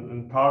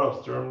in part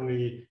of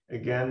Germany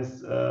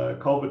against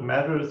COVID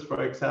measures,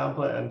 for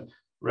example, and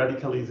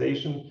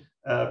radicalization,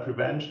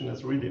 prevention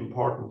is really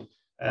important,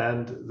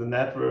 and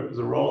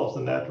the role of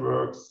the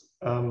networks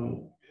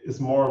is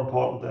more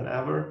important than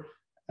ever,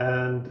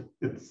 and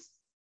it's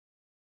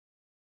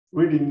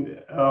really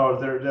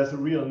there's a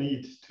real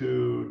need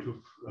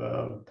to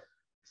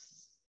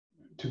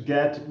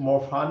get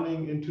more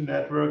funding into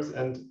networks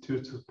and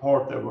to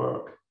support their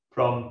work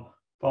from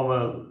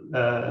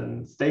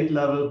a state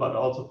level, but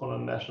also from a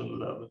national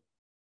level.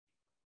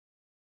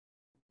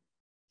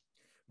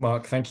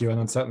 Mark, thank you. And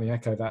I'd certainly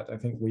echo that. I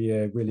think we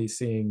are really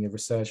seeing a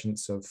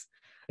resurgence of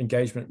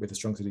engagement with the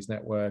Strong Cities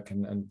Network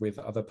and with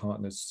other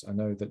partners. I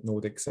know that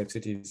Nordic Safe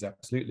Cities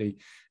absolutely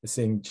are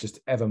seeing just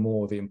ever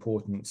more the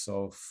importance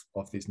of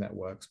these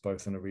networks,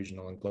 both on a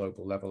regional and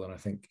global level. And I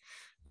think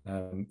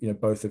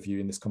both of you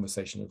in this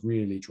conversation have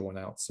really drawn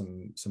out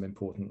some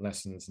important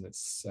lessons, and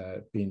it's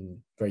been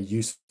very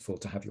useful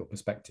to have your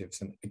perspectives,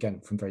 and again,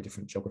 from very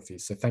different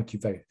geographies. So thank you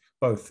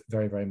both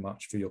very, very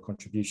much for your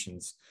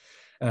contributions.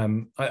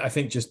 I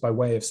think just by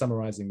way of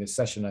summarizing this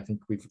session, I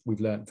think we've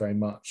learned very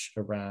much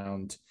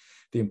around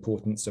the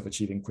importance of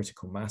achieving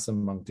critical mass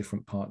among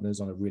different partners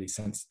on a really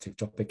sensitive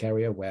topic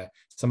area, where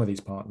some of these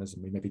partners,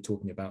 and we may be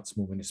talking about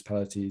small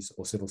municipalities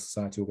or civil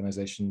society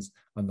organizations,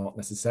 are not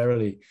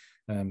necessarily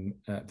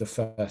the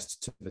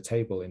first to the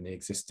table in the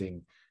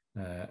existing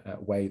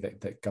way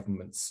that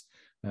governments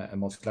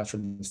and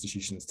multilateral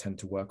institutions tend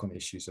to work on the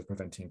issues of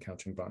preventing and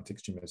countering violent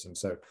extremism.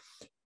 So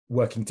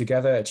working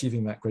together,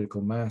 achieving that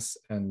critical mass,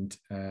 and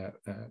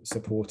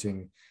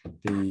supporting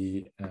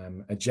the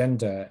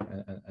agenda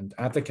and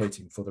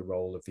advocating for the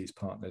role of these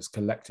partners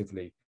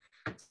collectively,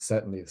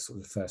 certainly the sort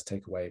of first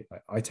takeaway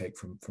I take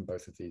from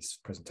both of these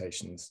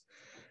presentations.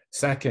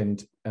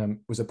 Second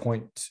was a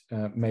point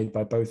made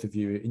by both of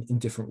you in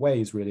different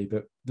ways, really,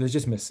 but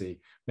legitimacy,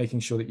 making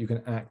sure that you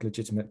can act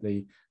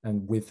legitimately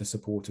and with the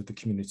support of the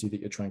community that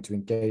you're trying to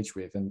engage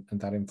with. And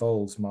that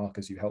involves, Mark,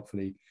 as you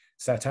helpfully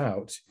set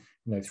out,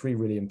 three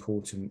really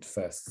important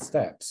first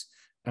steps: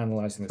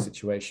 analyzing the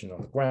situation on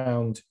the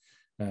ground,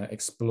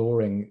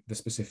 exploring the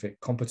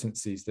specific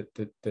competencies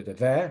that are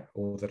there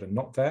or that are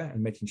not there,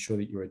 and making sure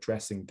that you're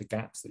addressing the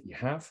gaps that you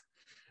have,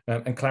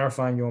 and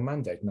clarifying your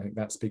mandate. And I think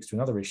that speaks to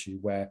another issue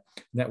where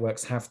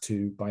networks have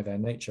to, by their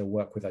nature,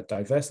 work with a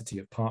diversity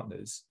of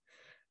partners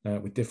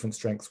with different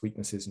strengths,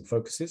 weaknesses, and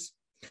focuses.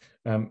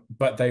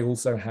 But they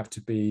also have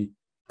to be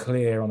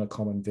clear on a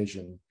common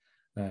vision.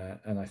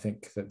 And I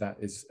think that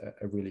is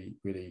a really,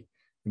 really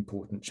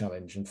important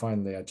challenge. And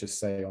finally, I'd just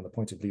say on the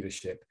point of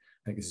leadership,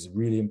 I think this is a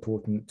really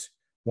important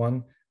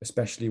one,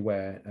 especially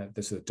where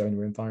the sort of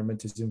donor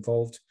environment is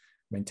involved,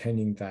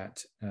 maintaining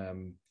that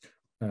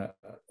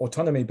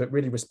autonomy, but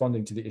really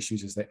responding to the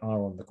issues as they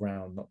are on the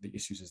ground, not the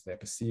issues as they're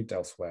perceived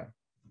elsewhere.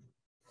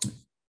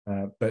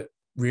 But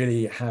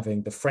really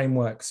having the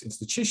frameworks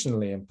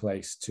institutionally in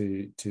place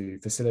to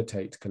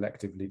facilitate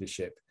collective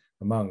leadership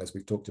among, as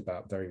we've talked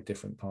about, very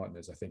different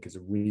partners, I think is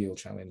a real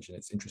challenge. And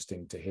it's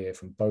interesting to hear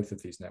from both of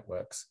these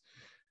networks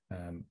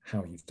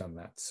how you've done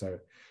that. So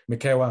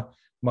Mikaela,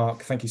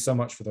 Mark, thank you so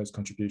much for those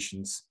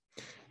contributions.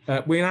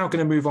 We're now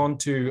going to move on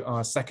to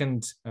our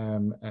second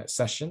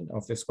session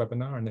of this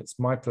webinar, and it's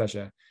my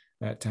pleasure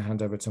to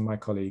hand over to my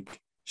colleague,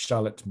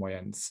 Charlotte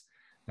Moyens,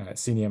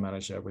 Senior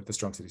Manager with the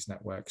Strong Cities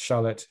Network.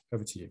 Charlotte,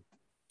 over to you.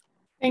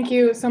 Thank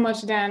you so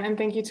much, Dan, and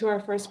thank you to our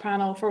first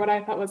panel for what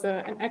I thought was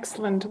an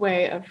excellent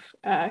way of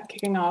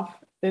kicking off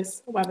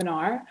this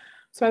webinar.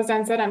 So as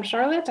Dan said, I'm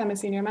Charlotte. I'm a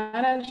Senior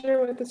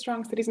Manager with the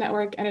Strong Cities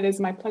Network, and it is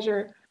my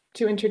pleasure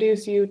to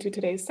introduce you to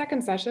today's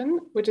second session,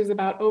 which is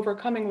about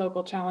overcoming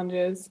local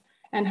challenges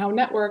and how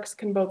networks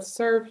can both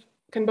serve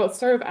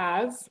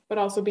as, but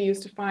also be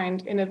used to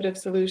find innovative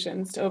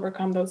solutions to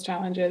overcome those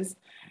challenges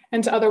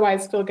and to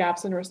otherwise fill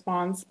gaps in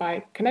response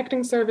by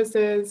connecting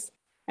services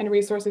and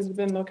resources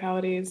within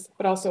localities,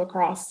 but also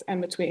across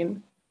and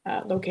between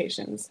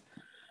locations.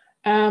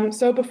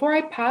 So before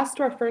I pass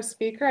to our first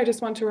speaker, I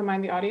just want to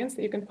remind the audience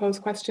that you can pose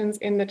questions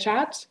in the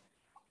chat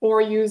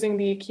or using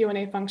the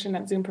Q&A function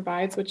that Zoom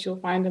provides, which you'll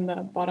find in the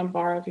bottom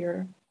bar of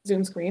your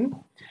Zoom screen.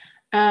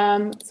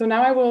 So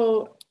now I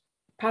will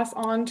pass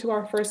on to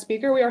our first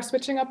speaker. We are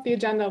switching up the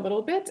agenda a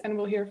little bit, and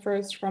we'll hear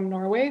first from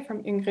Norway,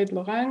 from Ingrid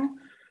Lorang,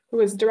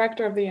 who is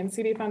director of the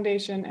NCD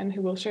Foundation and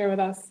who will share with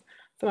us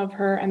some of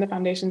her and the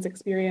foundation's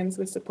experience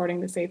with supporting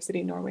the Safe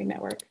City Norway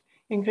network.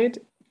 Ingrid,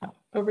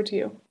 over to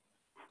you.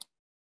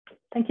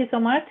 Thank you so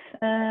much.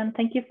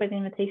 Thank you for the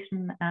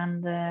invitation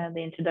and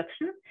the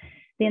introduction.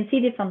 The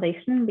NCD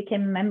Foundation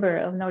became a member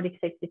of Nordic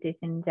Safe Cities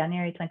in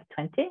January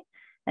 2020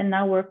 and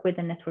now work with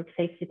the network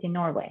Safe City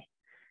Norway.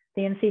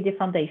 The Gjensidige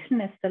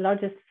Foundation is the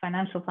largest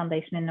financial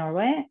foundation in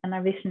Norway, and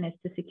our vision is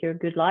to secure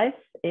good lives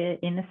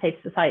in a safe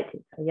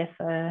society. So yes,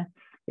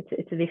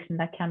 it's a vision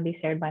that can be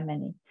shared by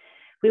many.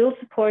 We will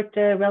support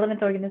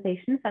relevant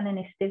organizations and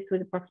initiatives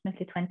with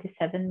approximately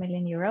 27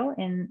 million euro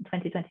in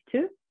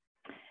 2022.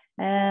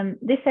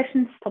 This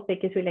session's topic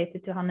is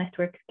related to how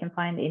networks can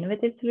find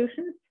innovative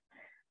solutions.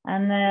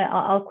 And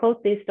I'll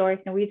quote the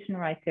historic Norwegian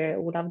writer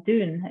Olav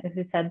Duun,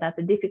 who said that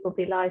the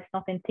difficulty lies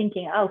not in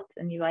thinking out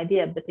a new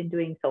idea, but in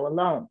doing so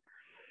alone.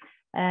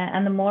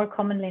 And the more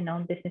commonly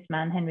known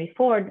businessman Henry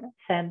Ford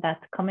said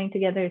that coming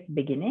together is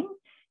beginning,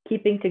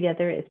 keeping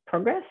together is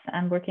progress,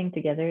 and working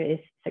together is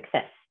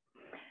success.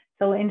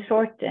 So in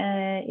short,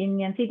 in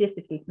Gjensidige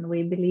Cities,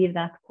 we believe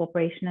that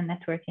cooperation and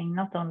networking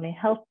not only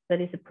help,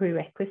 but is a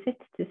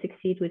prerequisite to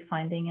succeed with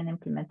finding and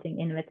implementing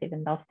innovative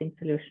and lasting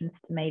solutions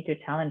to major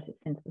challenges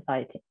in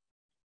society.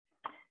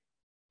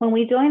 When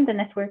we joined the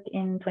network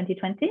in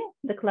 2020,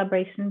 the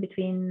collaboration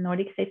between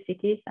Nordic Safe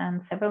Cities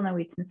and several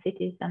Norwegian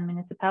cities and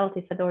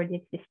municipalities had already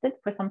existed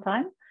for some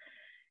time.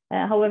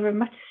 However,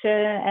 much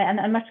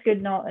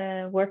good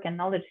work and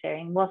knowledge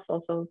sharing was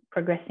also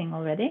progressing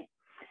already.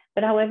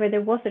 But however,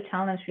 there was a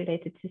challenge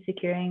related to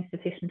securing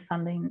sufficient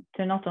funding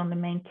to not only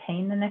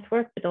maintain the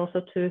network, but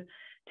also to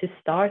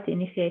start,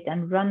 initiate,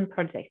 and run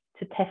projects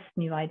to test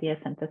new ideas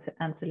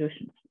and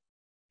solutions.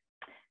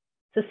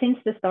 So since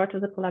the start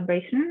of the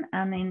collaboration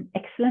and in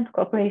excellent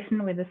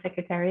cooperation with the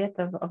Secretariat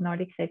of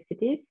Nordic Safe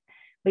Cities,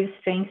 we've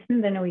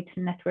strengthened the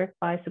Norwegian network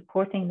by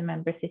supporting the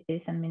member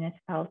cities and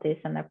municipalities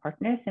and their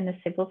partners in the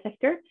civil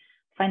sector,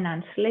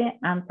 financially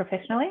and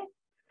professionally.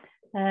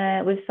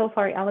 We've so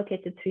far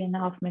allocated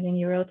 3.5 million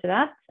euro to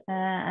that.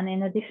 And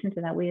in addition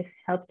to that, we've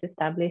helped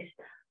establish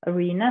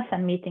arenas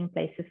and meeting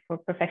places for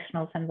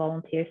professionals and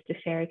volunteers to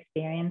share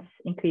experience,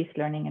 increase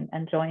learning,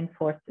 and join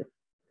forces.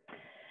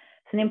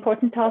 So an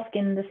important task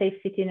in the Safe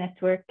City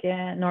Network,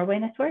 Norway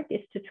network,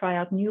 is to try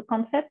out new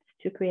concepts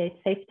to create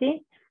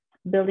safety,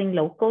 building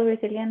local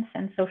resilience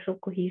and social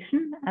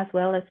cohesion, as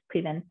well as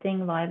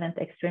preventing violent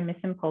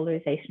extremism,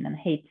 polarization, and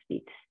hate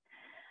speech.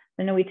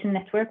 The Norwegian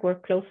network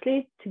works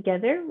closely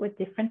together with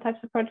different types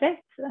of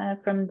projects,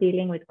 from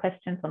dealing with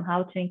questions on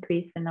how to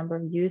increase the number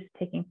of youth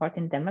taking part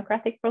in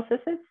democratic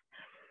processes,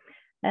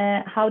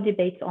 how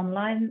debates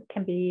online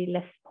can be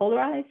less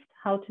polarized,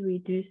 how to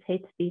reduce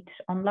hate speech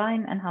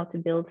online, and how to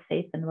build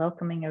safe and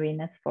welcoming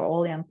arenas for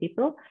all young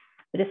people,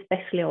 but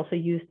especially also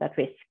youth at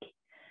risk.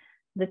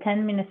 The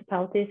 10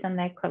 municipalities and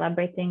their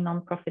collaborating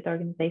non-profit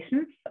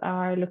organizations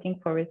are looking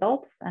for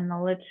results and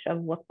knowledge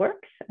of what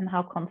works and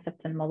how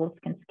concepts and models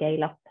can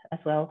scale up as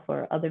well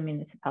for other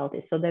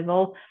municipalities. So they've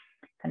all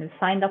kind of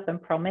signed up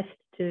and promised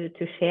to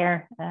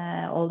share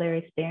all their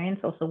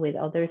experience also with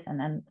others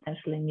and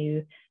potentially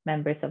new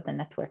members of the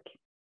network.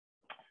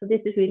 So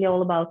this is really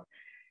all about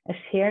a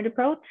shared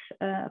approach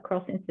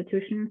across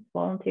institutions,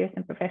 volunteers,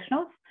 and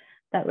professionals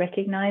that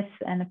recognize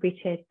and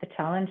appreciate the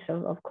challenge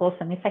of cause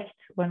and effect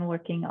when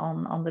working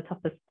on the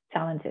toughest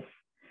challenges.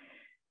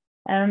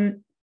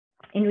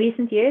 In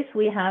recent years,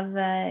 we have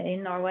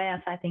in Norway,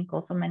 as I think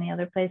also many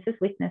other places,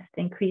 witnessed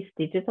increased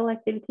digital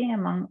activity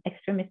among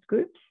extremist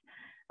groups,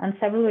 and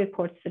several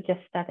reports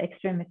suggest that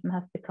extremism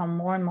has become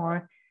more and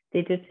more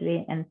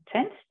digitally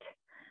entrenched.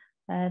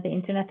 The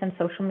internet and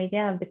social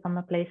media have become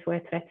a place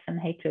where threats and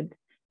hatred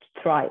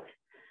thrive.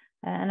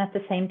 And at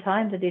the same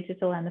time, the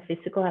digital and the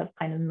physical have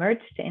kind of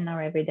merged in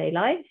our everyday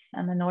lives.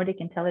 And the Nordic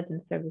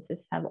intelligence services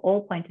have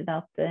all pointed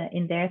out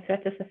in their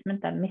threat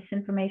assessment that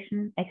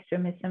misinformation,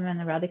 extremism, and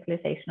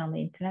radicalization on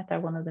the internet are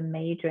one of the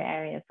major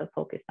areas of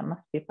focus that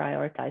must be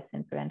prioritized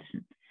in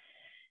prevention.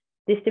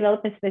 This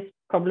development is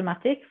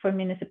problematic for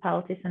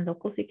municipalities and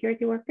local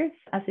security workers,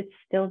 as it's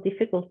still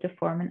difficult to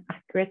form an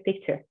accurate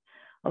picture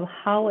of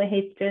how a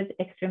hatred,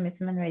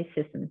 extremism, and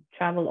racism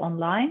travel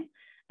online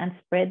and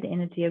spread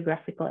in a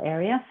geographical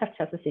area such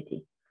as a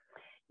city.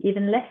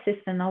 Even less is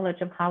the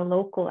knowledge of how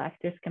local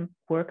actors can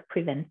work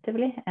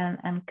preventively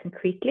and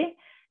concretely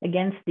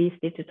against these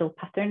digital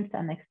patterns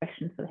and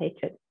expressions of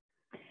hatred.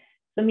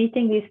 So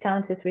meeting these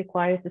challenges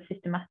requires a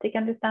systematic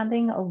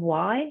understanding of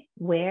why,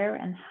 where,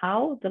 and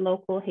how the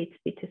local hate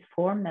speech is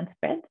formed and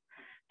spread,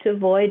 to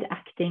avoid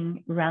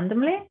acting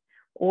randomly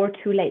or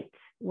too late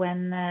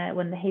when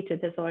the hatred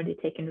has already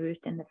taken root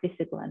in the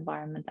physical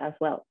environment as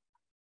well.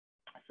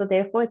 So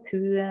therefore,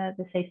 through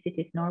the Safe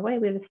Cities Norway,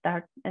 we've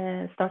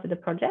started a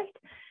project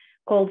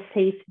called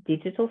Safe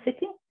Digital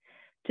City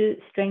to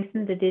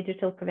strengthen the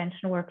digital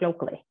prevention work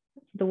locally.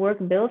 The work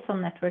builds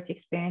on network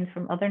experience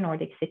from other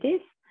Nordic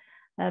cities,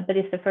 but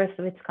is the first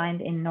of its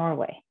kind in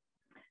Norway.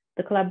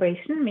 The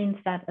collaboration means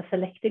that a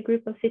selected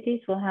group of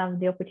cities will have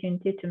the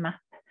opportunity to map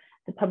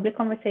the public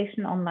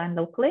conversation online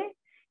locally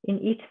in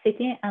each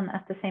city, and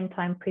at the same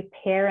time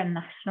prepare a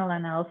national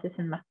analysis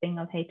and mapping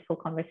of hateful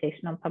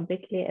conversation on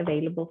publicly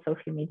available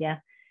social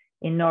media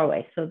in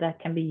Norway. So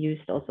that can be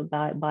used also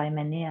by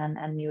many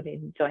and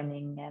newly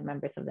joining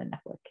members of the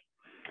network.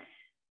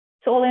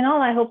 So all in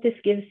all, I hope this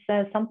gives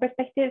some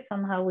perspective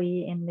on how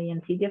we in the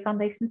Insidia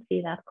Foundation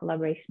see that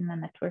collaboration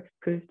and networks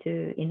prove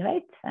to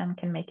innovate and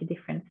can make a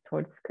difference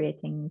towards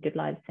creating good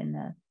lives in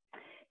a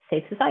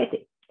safe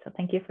society. So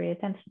thank you for your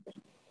attention.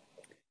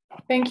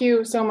 Thank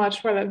you so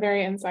much for that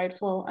very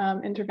insightful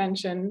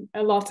intervention.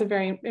 Lots of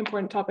very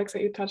important topics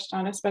that you touched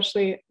on,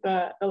 especially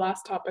the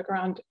last topic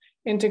around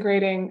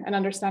integrating an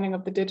understanding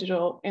of the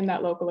digital in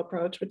that local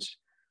approach, which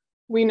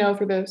we know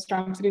through the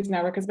Strong Cities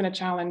Network has been a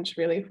challenge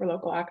really for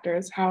local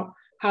actors, how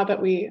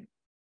that we,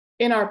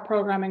 in our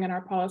programming and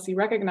our policy,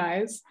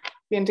 recognize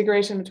the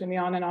integration between the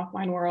on and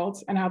offline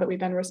worlds and how that we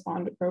then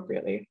respond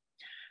appropriately.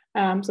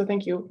 So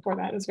thank you for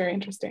that, it's very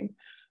interesting.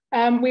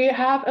 We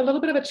have a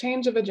little bit of a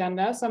change of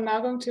agenda, so I'm now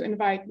going to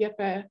invite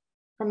Jeppe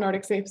from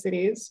Nordic Safe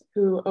Cities,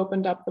 who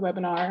opened up the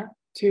webinar,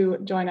 to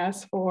join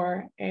us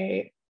for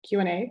a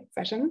Q&A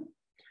session.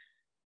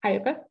 Hi,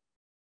 Jeppe.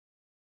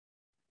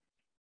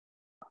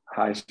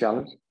 Hi,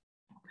 Charlotte.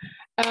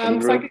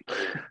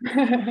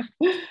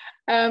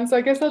 So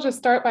I guess I'll just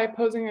start by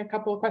posing a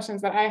couple of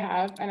questions that I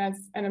have, and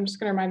I'm just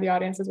going to remind the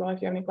audience as well,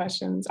 if you have any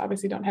questions,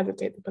 obviously don't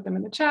hesitate to put them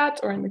in the chat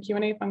or in the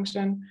Q&A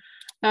function.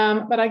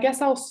 But I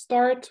guess I'll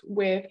start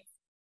with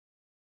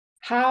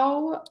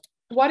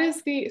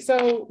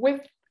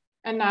with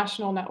a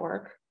national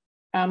network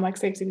like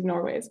Safe Cities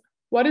Norway's,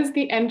 what is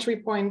the entry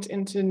point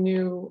into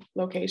new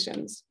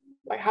locations?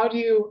 Like how do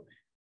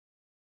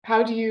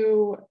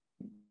you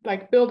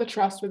like build a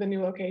trust with a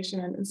new location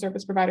and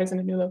service providers in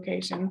a new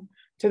location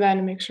to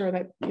then make sure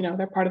that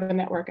they're part of the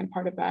network and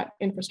part of that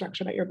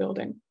infrastructure that you're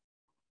building?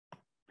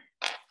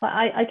 Well,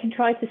 I can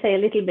try to say a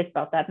little bit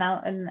about that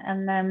now, and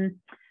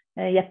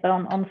Jeppe,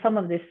 on some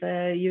of this,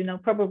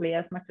 probably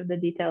as much of the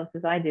details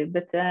as I do,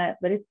 but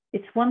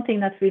it's one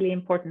thing that's really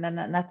important, and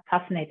that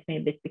fascinates me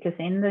a bit, because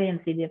in the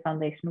Insidia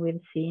Foundation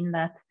we've seen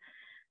that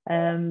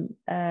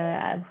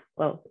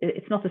well,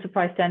 it's not a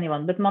surprise to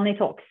anyone, but money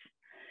talks.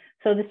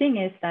 So the thing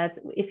is that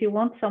if you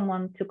want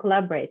someone to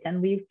collaborate,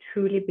 and we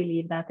truly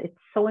believe that it's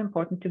so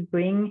important to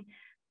bring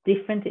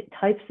different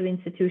types of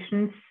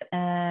institutions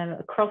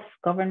across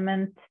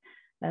government,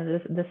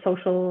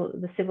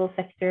 the civil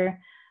sector,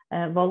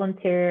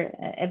 volunteer,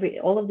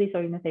 all of these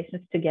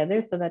organizations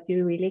together, so that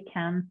you really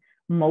can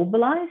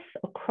mobilize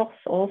across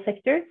all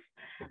sectors,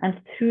 and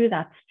through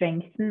that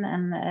strengthen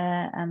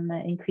and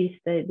increase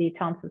the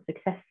chance of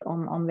success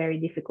on very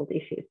difficult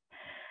issues.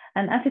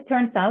 And as it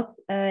turns out,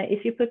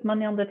 if you put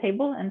money on the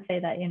table and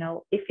say that,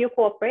 if you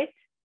cooperate,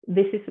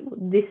 this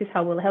is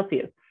how we'll help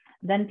you,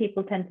 then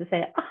people tend to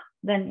say,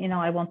 then,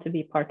 I want to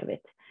be part of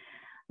it.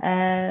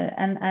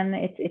 And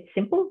it's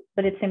simple,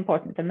 but it's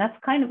important. And that's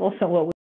kind of also what